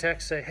shoot me a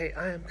text. Say, hey,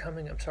 I am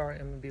coming. I'm sorry,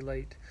 I'm going to be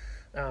late.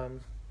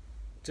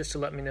 Just to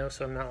let me know,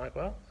 so I'm not like,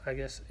 well, I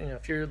guess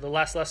if you're the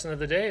last lesson of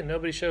the day and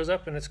nobody shows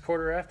up and it's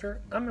 1:15,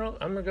 I'm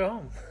gonna go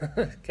home.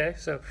 Okay,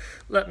 so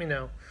let me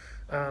know.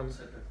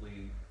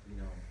 Typically,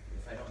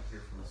 if I don't hear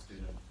from the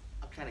student,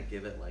 I'll kind of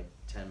give it like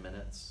 10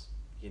 minutes,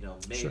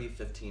 maybe Sure.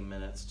 15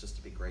 minutes just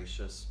to be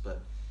gracious. But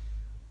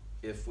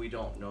if we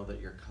don't know that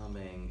you're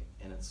coming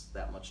and it's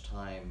that much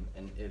time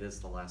and it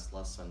is the last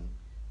lesson,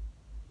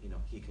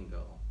 he can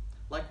go.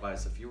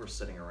 Likewise, if you were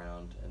sitting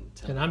around and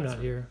 10 And I'm minutes not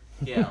or- here.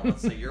 Yeah,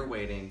 let's say you're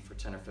waiting for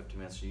 10 or 15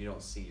 minutes and you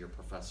don't see your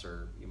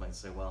professor, you might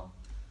say, well,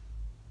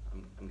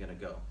 I'm going to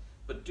go.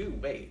 But do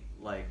wait.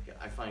 Like,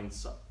 I find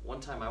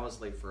one time I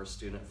was late for a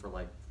student for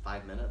like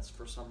 5 minutes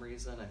for some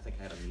reason. I think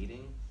I had a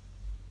meeting.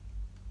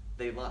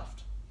 They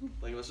left.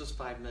 Like, it was just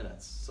 5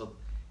 minutes. So,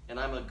 and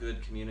I'm a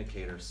good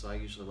communicator, so I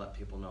usually let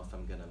people know if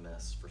I'm going to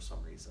miss for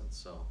some reason.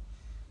 So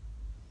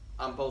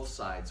on both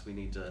sides, we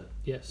need to,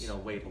 Yes.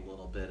 wait a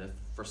little bit if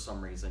for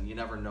some reason. You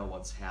never know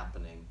what's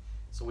happening.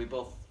 So we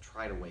both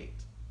try to wait.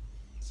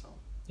 So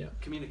Yeah.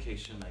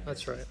 communication, I guess,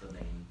 That's right. is the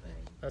main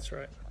thing. That's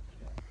right.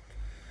 Yeah.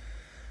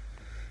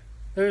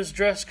 There's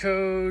dress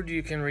code.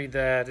 You can read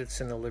that.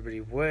 It's in the Liberty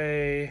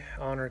Way.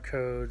 Honor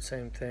code,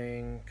 same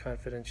thing.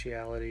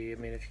 Confidentiality. I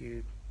mean, if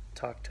you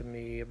talk to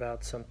me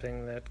about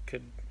something that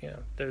could,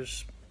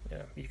 there's,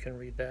 you can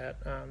read that.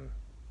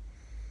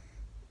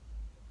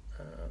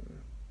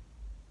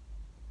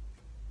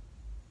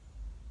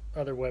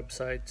 Other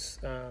websites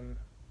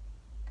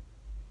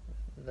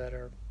that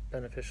are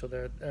beneficial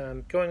there.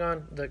 Going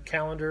on the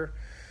calendar,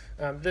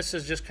 this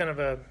is just kind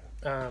of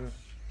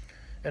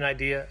an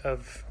idea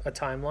of a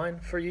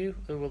timeline for you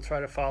that we'll try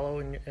to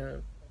follow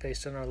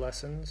based on our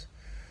lessons.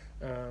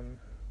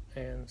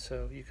 And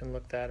so you can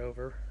look that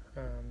over,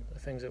 the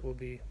things that we'll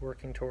be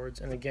working towards.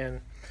 And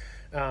again,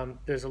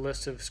 there's a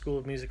list of School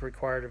of Music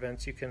required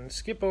events. You can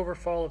skip over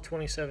fall of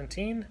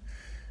 2017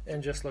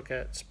 and just look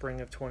at spring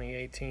of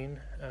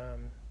 2018.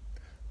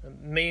 The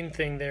main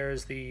thing there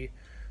is the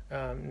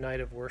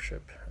night of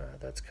worship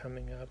that's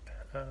coming up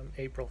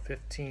April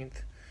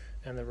 15th,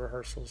 and the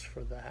rehearsals for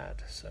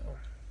that. So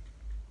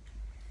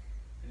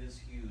It is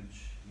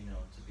huge,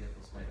 to get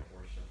those night of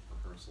worship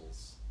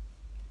rehearsals.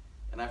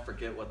 And I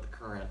forget what the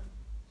current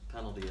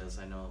penalty is.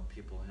 I know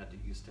people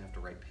used to have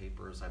to write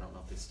papers. I don't know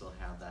if they still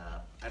have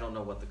that. I don't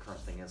know what the current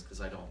thing is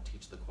because I don't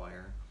teach the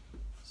choir.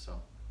 So,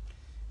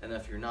 and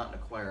if you're not in a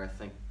choir, I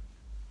think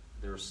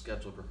there are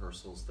scheduled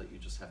rehearsals that you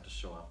just have to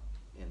show up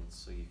in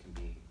so you can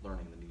be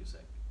learning the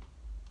music.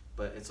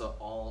 But it's an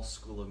all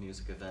School of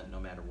Music event no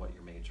matter what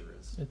your major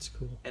is. it's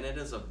cool. And it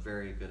is a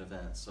very good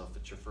event. So if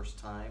it's your first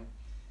time,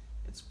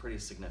 it's pretty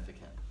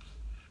significant.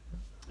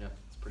 Yeah,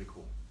 it's pretty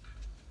cool.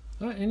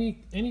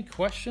 Any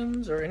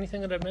questions or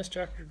anything that I missed,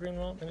 Dr.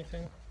 Greenwald?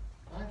 Anything?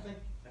 I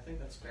think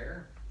that's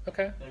fair.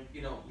 Okay. And,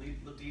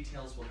 the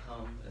details will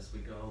come as we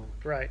go.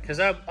 Right, because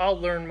I'll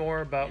learn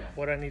more about Yeah.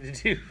 what I need to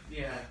do.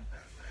 Yeah. Or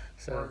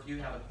So if you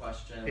have a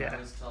question, Yeah. I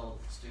always tell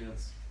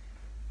students,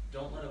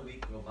 don't let a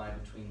week go by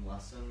between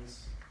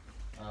lessons.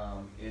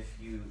 If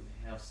you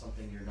have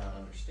something you're not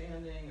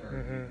understanding or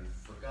you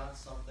forgot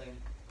something,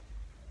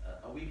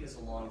 a week is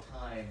a long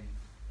time,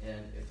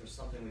 and if there's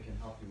something we can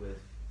help you with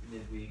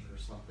midweek or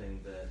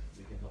something that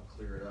we can help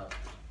clear it up,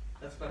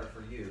 that's better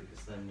for you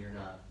because then you're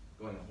not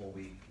going a whole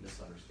week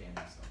misunderstanding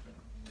something.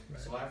 Right.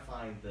 So I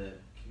find that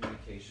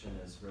communication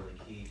is really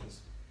key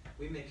because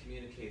we may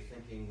communicate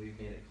thinking we've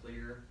made it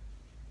clear.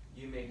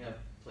 You may have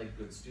played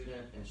good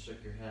student and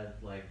shook your head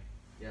like,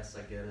 yes,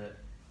 I get it,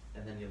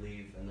 and then you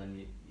leave and then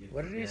you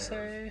What did he forget or-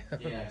 say?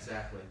 yeah,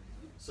 exactly.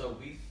 So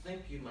we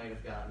think you might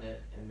have gotten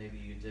it and maybe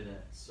you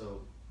didn't.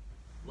 So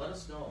let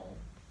us know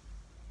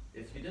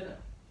if you didn't.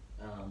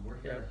 We're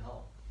here Yep. to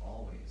help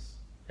always.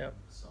 Yep.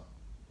 So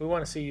We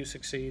want to see you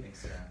succeed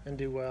exactly. and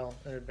do well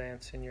and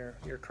advance in your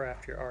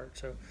craft, your art.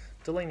 So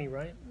Delaney,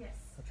 right? Yes.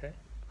 Okay.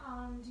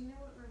 Do you know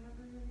what room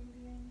number you're going to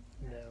be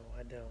in? No,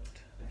 I don't.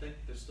 I think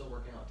they're still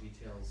working out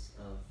details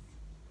of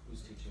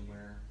who's teaching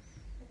where.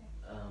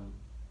 Okay.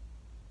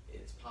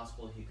 It's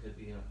possible he could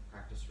be in a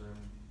practice room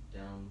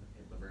down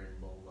at the very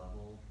low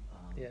level.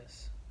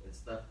 Yes. It's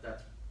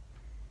that's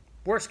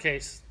Worst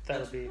case,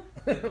 that'll That's-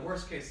 be. the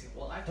worst case.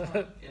 Well, I taught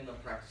in the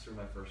practice room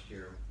my first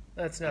year.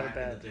 That's not a back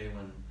bad. in the day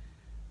when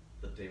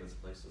the David's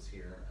place was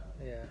here.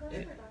 Yeah. That's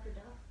It- for Dr.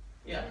 Duff.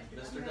 Yeah,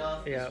 Mr.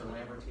 Duff, Yeah. Mr.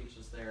 Lambert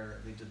teaches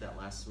there. We did that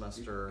last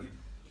semester.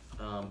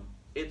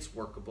 It's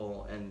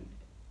workable, and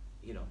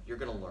you're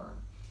gonna learn.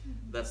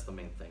 That's the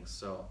main thing.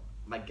 So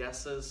my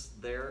guess is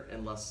there,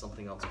 unless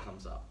something else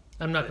comes up.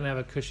 I'm not going to have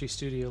a cushy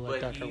studio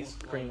like But Dr. he's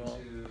going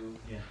Greenwald. to,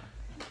 yeah.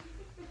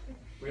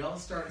 We all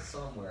start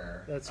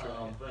somewhere. That's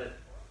right. But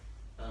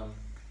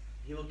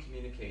he will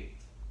communicate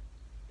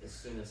as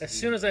soon as. As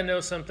soon as I know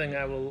something,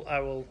 I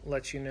will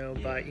let you know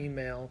by Yeah.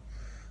 email.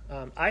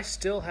 I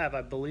still have,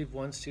 I believe,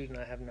 one student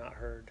I have not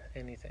heard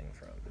anything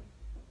from.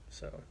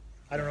 So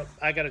I don't know.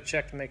 I got to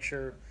check to make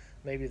sure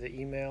maybe the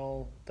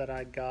email that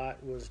I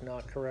got was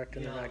not correct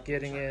and they're Yeah, not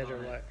getting we'll check it or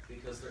on what.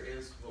 Because there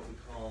is what we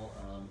call,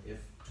 if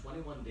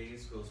 21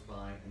 days goes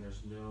by and there's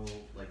no,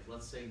 like,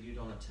 let's say you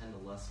don't attend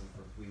a lesson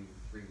for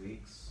three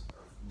weeks,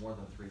 or more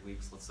than 3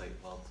 weeks, let's say,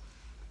 well,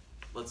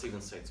 let's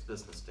even say it's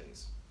business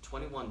days.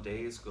 21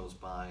 days goes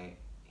by,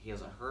 he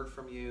hasn't heard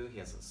from you, he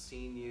hasn't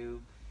seen you.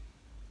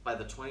 By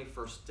the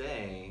 21st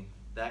day,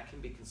 that can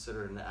be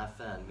considered an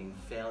FN, meaning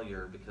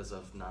failure because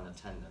of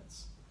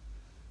non-attendance.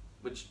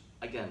 Which,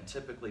 again,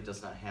 typically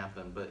does not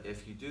happen, but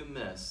if you do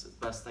miss,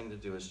 the best thing to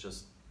do is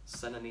just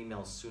send an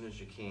email as soon as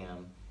you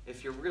can.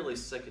 If you're really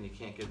sick and you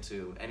can't get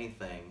to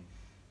anything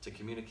to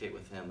communicate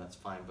with him, that's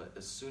fine, but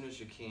as soon as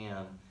you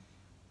can,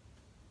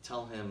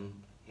 tell him,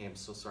 hey, I'm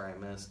so sorry I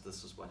missed,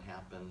 this is what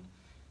happened,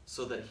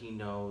 so that he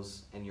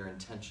knows and your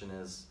intention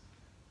is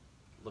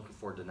looking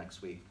forward to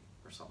next week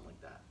or something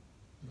like that.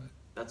 Right.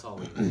 That's all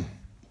we do.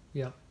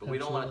 Yeah. But we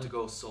don't want it to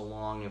go so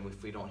long, and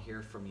if we don't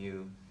hear from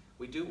you,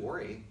 we do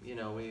worry.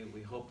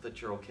 We hope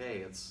that you're okay.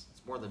 It's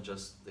more than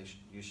just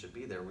you should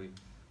be there. We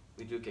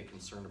we do get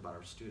concerned about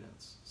our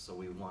students. So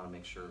we want to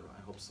make sure,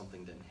 I hope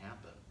something didn't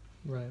happen.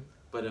 Right.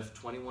 But if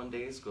 21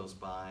 days goes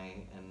by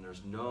and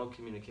there's no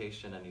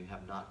communication and you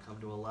have not come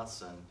to a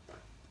lesson,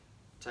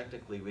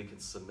 technically we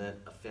could submit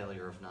a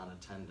failure of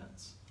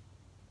non-attendance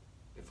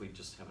if we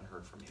just haven't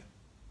heard from you.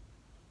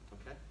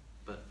 Okay?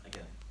 But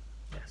again.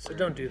 Yeah, so rare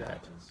don't do that.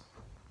 happens.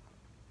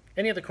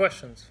 Any other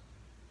questions?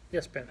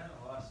 Yes, Ben. Kind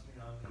of lost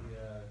me on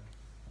the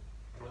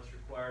what's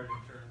required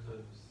in terms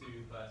of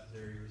studio classes,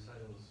 area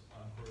recitals,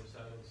 encore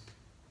recitals.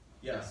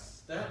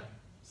 Yes, that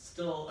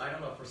still, I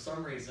don't know, for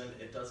some reason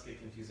it does get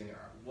confusing.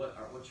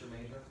 What's your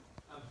major?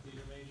 I'm a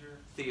theater major.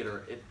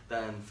 Theater,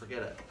 then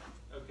forget it.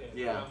 Okay.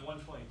 Yeah. I'm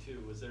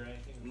 122. Was there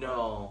anything?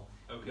 No.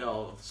 Okay.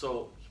 No,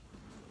 so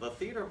the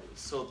theater,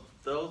 so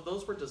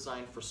those were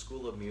designed for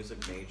School of Music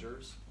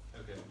majors.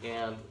 Okay.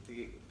 And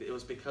it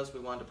was because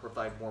we wanted to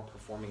provide more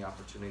performing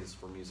opportunities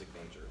for music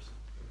majors.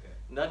 Okay.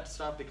 And that's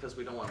not because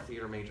we don't want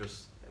theater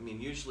majors. I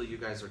mean, usually you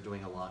guys are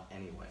doing a lot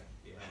anyway.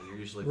 Yeah. You're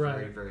usually Right.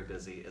 very, very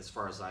busy, as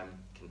far as I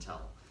can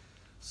tell.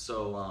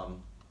 So,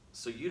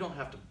 so you don't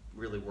have to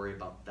really worry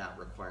about that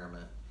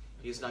requirement.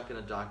 He's not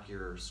going to dock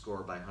your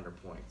score by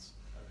 100 points.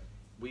 All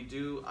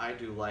right. I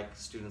do like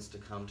students to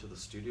come to the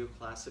studio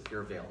class if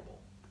you're available.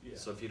 Yeah.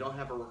 So if you don't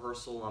have a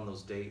rehearsal on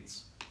those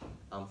dates,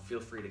 feel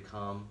free to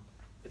come.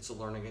 It's a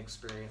learning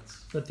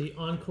experience. But the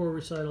encore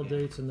recital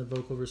dates and the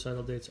vocal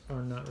recital dates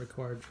are not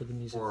required for the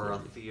music For a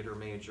theory. theater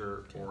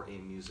major Okay. or a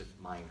music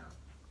minor.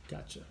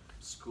 Gotcha.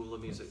 School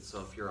of Music,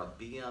 so if you're a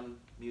BM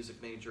music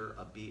major,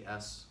 a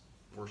BS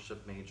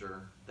worship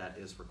major, that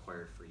is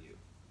required for you.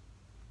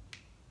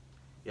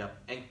 Yep,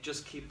 and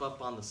just keep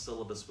up on the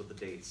syllabus with the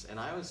dates. And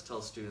I always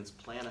tell students,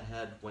 plan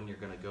ahead when you're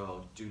gonna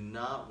go. Do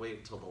not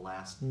wait till the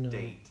last No.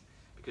 date,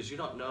 because you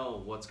don't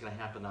know what's gonna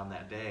happen on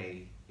that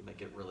day. You might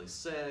get really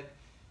sick.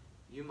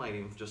 You might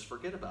even just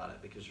forget about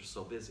it because you're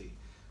so busy.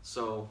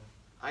 So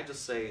I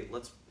just say,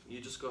 you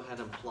just go ahead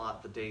and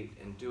plot the date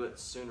and do it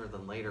sooner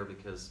than later,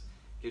 because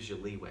it gives you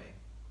leeway.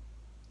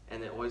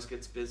 And it always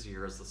gets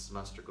busier as the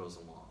semester goes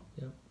along.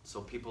 Yep.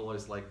 So people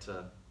always like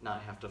to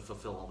not have to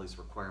fulfill all these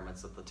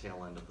requirements at the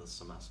tail end of the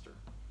semester.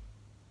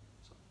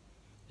 So.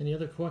 Any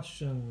other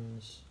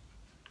questions?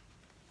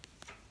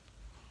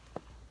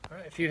 All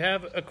right. If you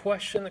have a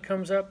question that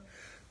comes up,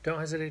 don't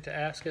hesitate to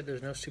ask it.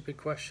 There's no stupid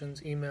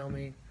questions. Email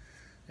me,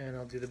 and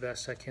I'll do the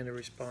best I can to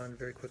respond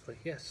very quickly.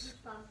 Yes.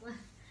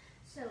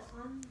 So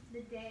on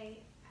the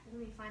day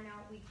when we find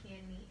out we can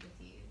meet with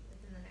you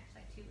within the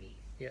next 2 weeks,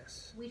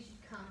 Yes. we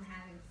should come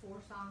having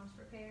 4 songs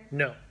prepared?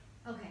 No.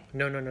 Okay.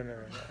 No.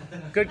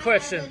 Good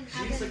question.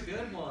 She's a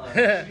good one.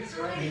 She's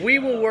right. We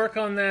will work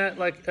on that.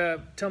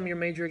 Tell me your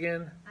major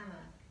again. I'm a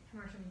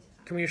commercial music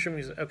song. Commercial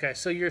music. Okay,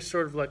 so you're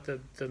sort of like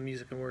the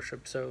music and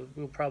worship. So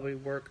we'll probably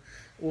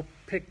we'll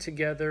pick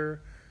together.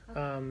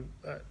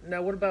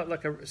 Now, what about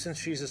since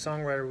she's a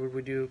songwriter, would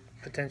we do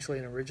potentially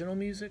an original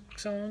music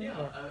song? Yeah,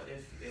 or-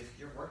 if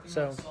you're working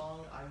So- on a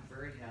song, I'm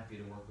very happy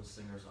to work with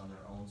singers on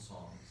their own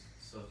songs.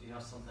 So if you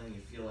have something you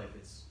feel like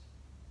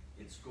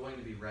it's going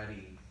to be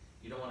ready,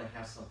 you don't want to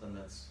have something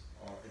it's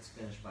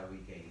finished by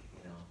week 8.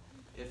 You know,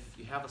 if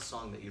you have a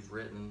song that you've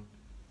written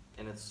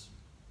and it's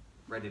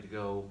ready to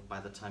go by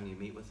the time you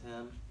meet with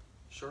him,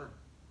 sure,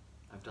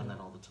 I've done that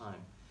all the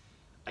time.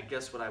 I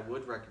guess what I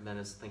would recommend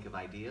is think of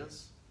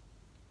ideas.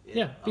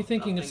 Yeah, be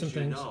thinking of some you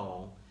things.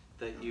 know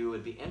that you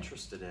would be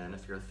interested in.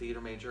 If you're a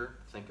theater major,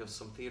 think of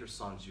some theater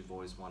songs you've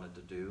always wanted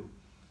to do.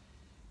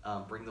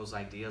 Bring those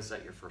ideas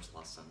at your first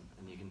lesson,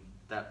 and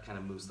that kind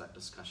of moves that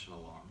discussion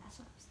along. That's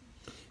what I was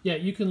thinking. Yeah,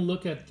 you can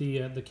look at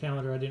the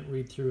calendar. I didn't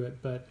read through it,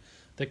 but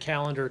the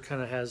calendar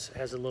kind of has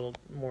a little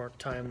more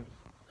time.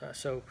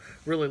 So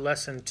really,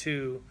 lesson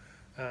 2,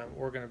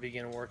 we're going to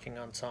begin working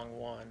on song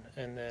 1,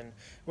 and then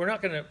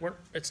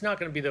it's not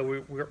going to be that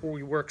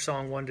we work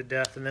song 1 to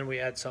death and then we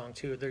add song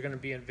 2. They're going to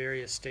be in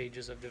various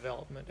stages of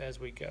development as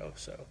we go.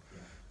 So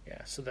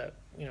yeah, so that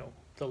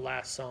the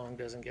last song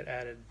doesn't get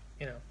added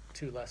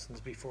 2 lessons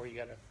before you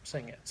got to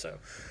sing it. So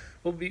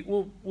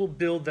we'll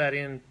build that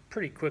in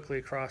pretty quickly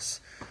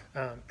across.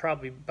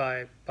 Probably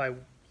by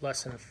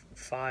lesson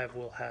 5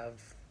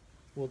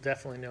 we'll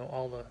definitely know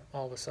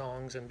all the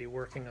songs and be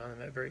working on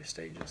them at various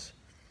stages.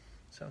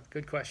 So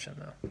good question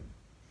though.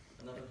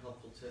 Another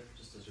helpful tip,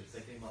 just as you're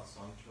thinking about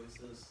song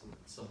choices, and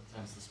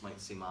sometimes this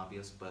might seem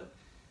obvious, but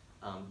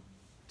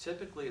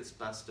typically it's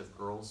best if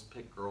girls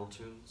pick girl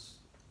tunes,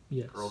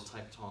 Yes. girl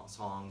type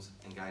songs,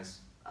 and guys,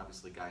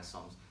 obviously guy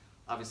songs.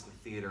 Obviously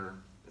theater,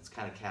 it's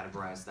kind of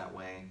categorized that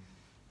way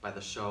by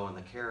the show and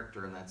the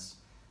character,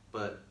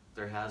 but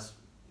there has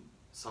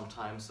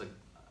sometimes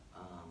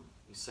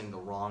you sing the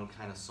wrong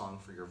kind of song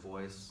for your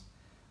voice,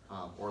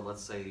 or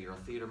let's say you're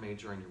a theater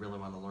major and you really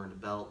want to learn to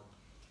belt,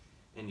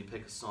 and you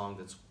pick a song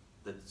that's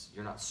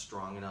you're not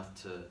strong enough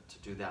to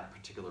do that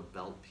particular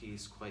belt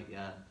piece quite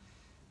yet.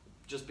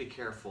 Just be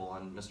careful,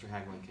 and Mr.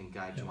 Haglund can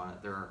guide you on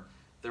it.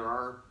 There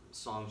are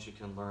songs you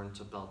can learn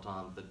to belt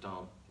on that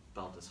don't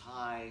belt as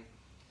high.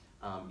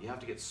 You have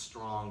to get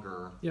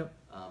stronger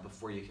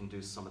before you can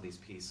do some of these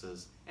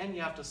pieces, and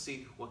you have to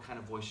see what kind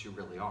of voice you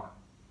really are.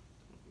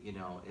 you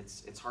know,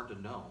 it's hard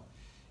to know.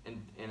 And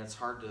it's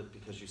hard to,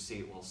 because you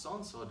see, well,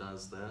 so-and-so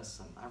does this,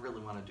 and I really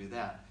want to do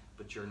that,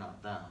 but you're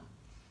not them.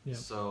 Yeah.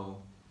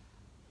 So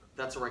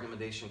that's a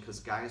recommendation,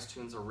 because guys'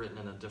 tunes are written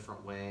in a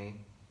different way,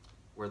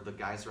 where the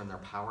guys are in their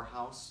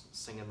powerhouse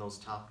singing those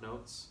top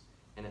notes,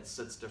 and it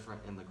sits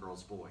different in the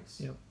girls'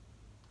 voice. Yep.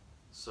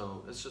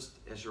 So it's just,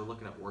 as you're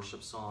looking at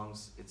worship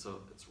songs, it's a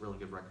really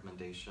good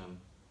recommendation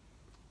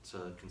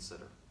to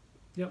consider.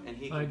 Yep. And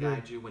he I can agree.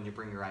 guide you when you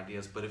bring your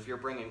ideas. But if you're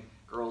bringing,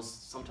 girls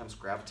sometimes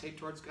gravitate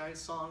towards guys'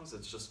 songs.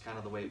 It's just kind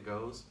of the way it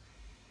goes.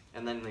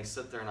 And then they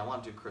sit there and I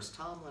want to do Chris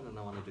Tomlin and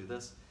I want to do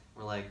this.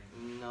 We're like,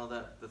 no,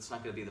 that's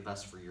not going to be the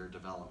best for your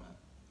development.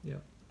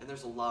 Yep. And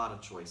there's a lot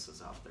of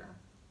choices out there.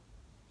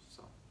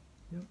 So.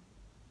 Yep.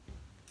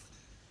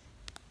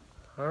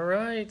 All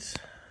right.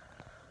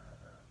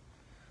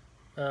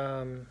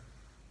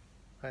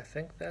 I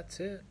think that's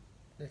it.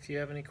 If you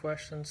have any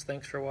questions,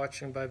 thanks for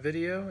watching by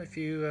video. If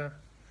you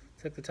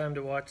took the time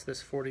to watch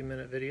this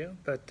 40-minute video.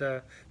 But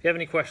if you have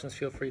any questions,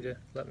 feel free to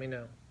let me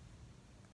know.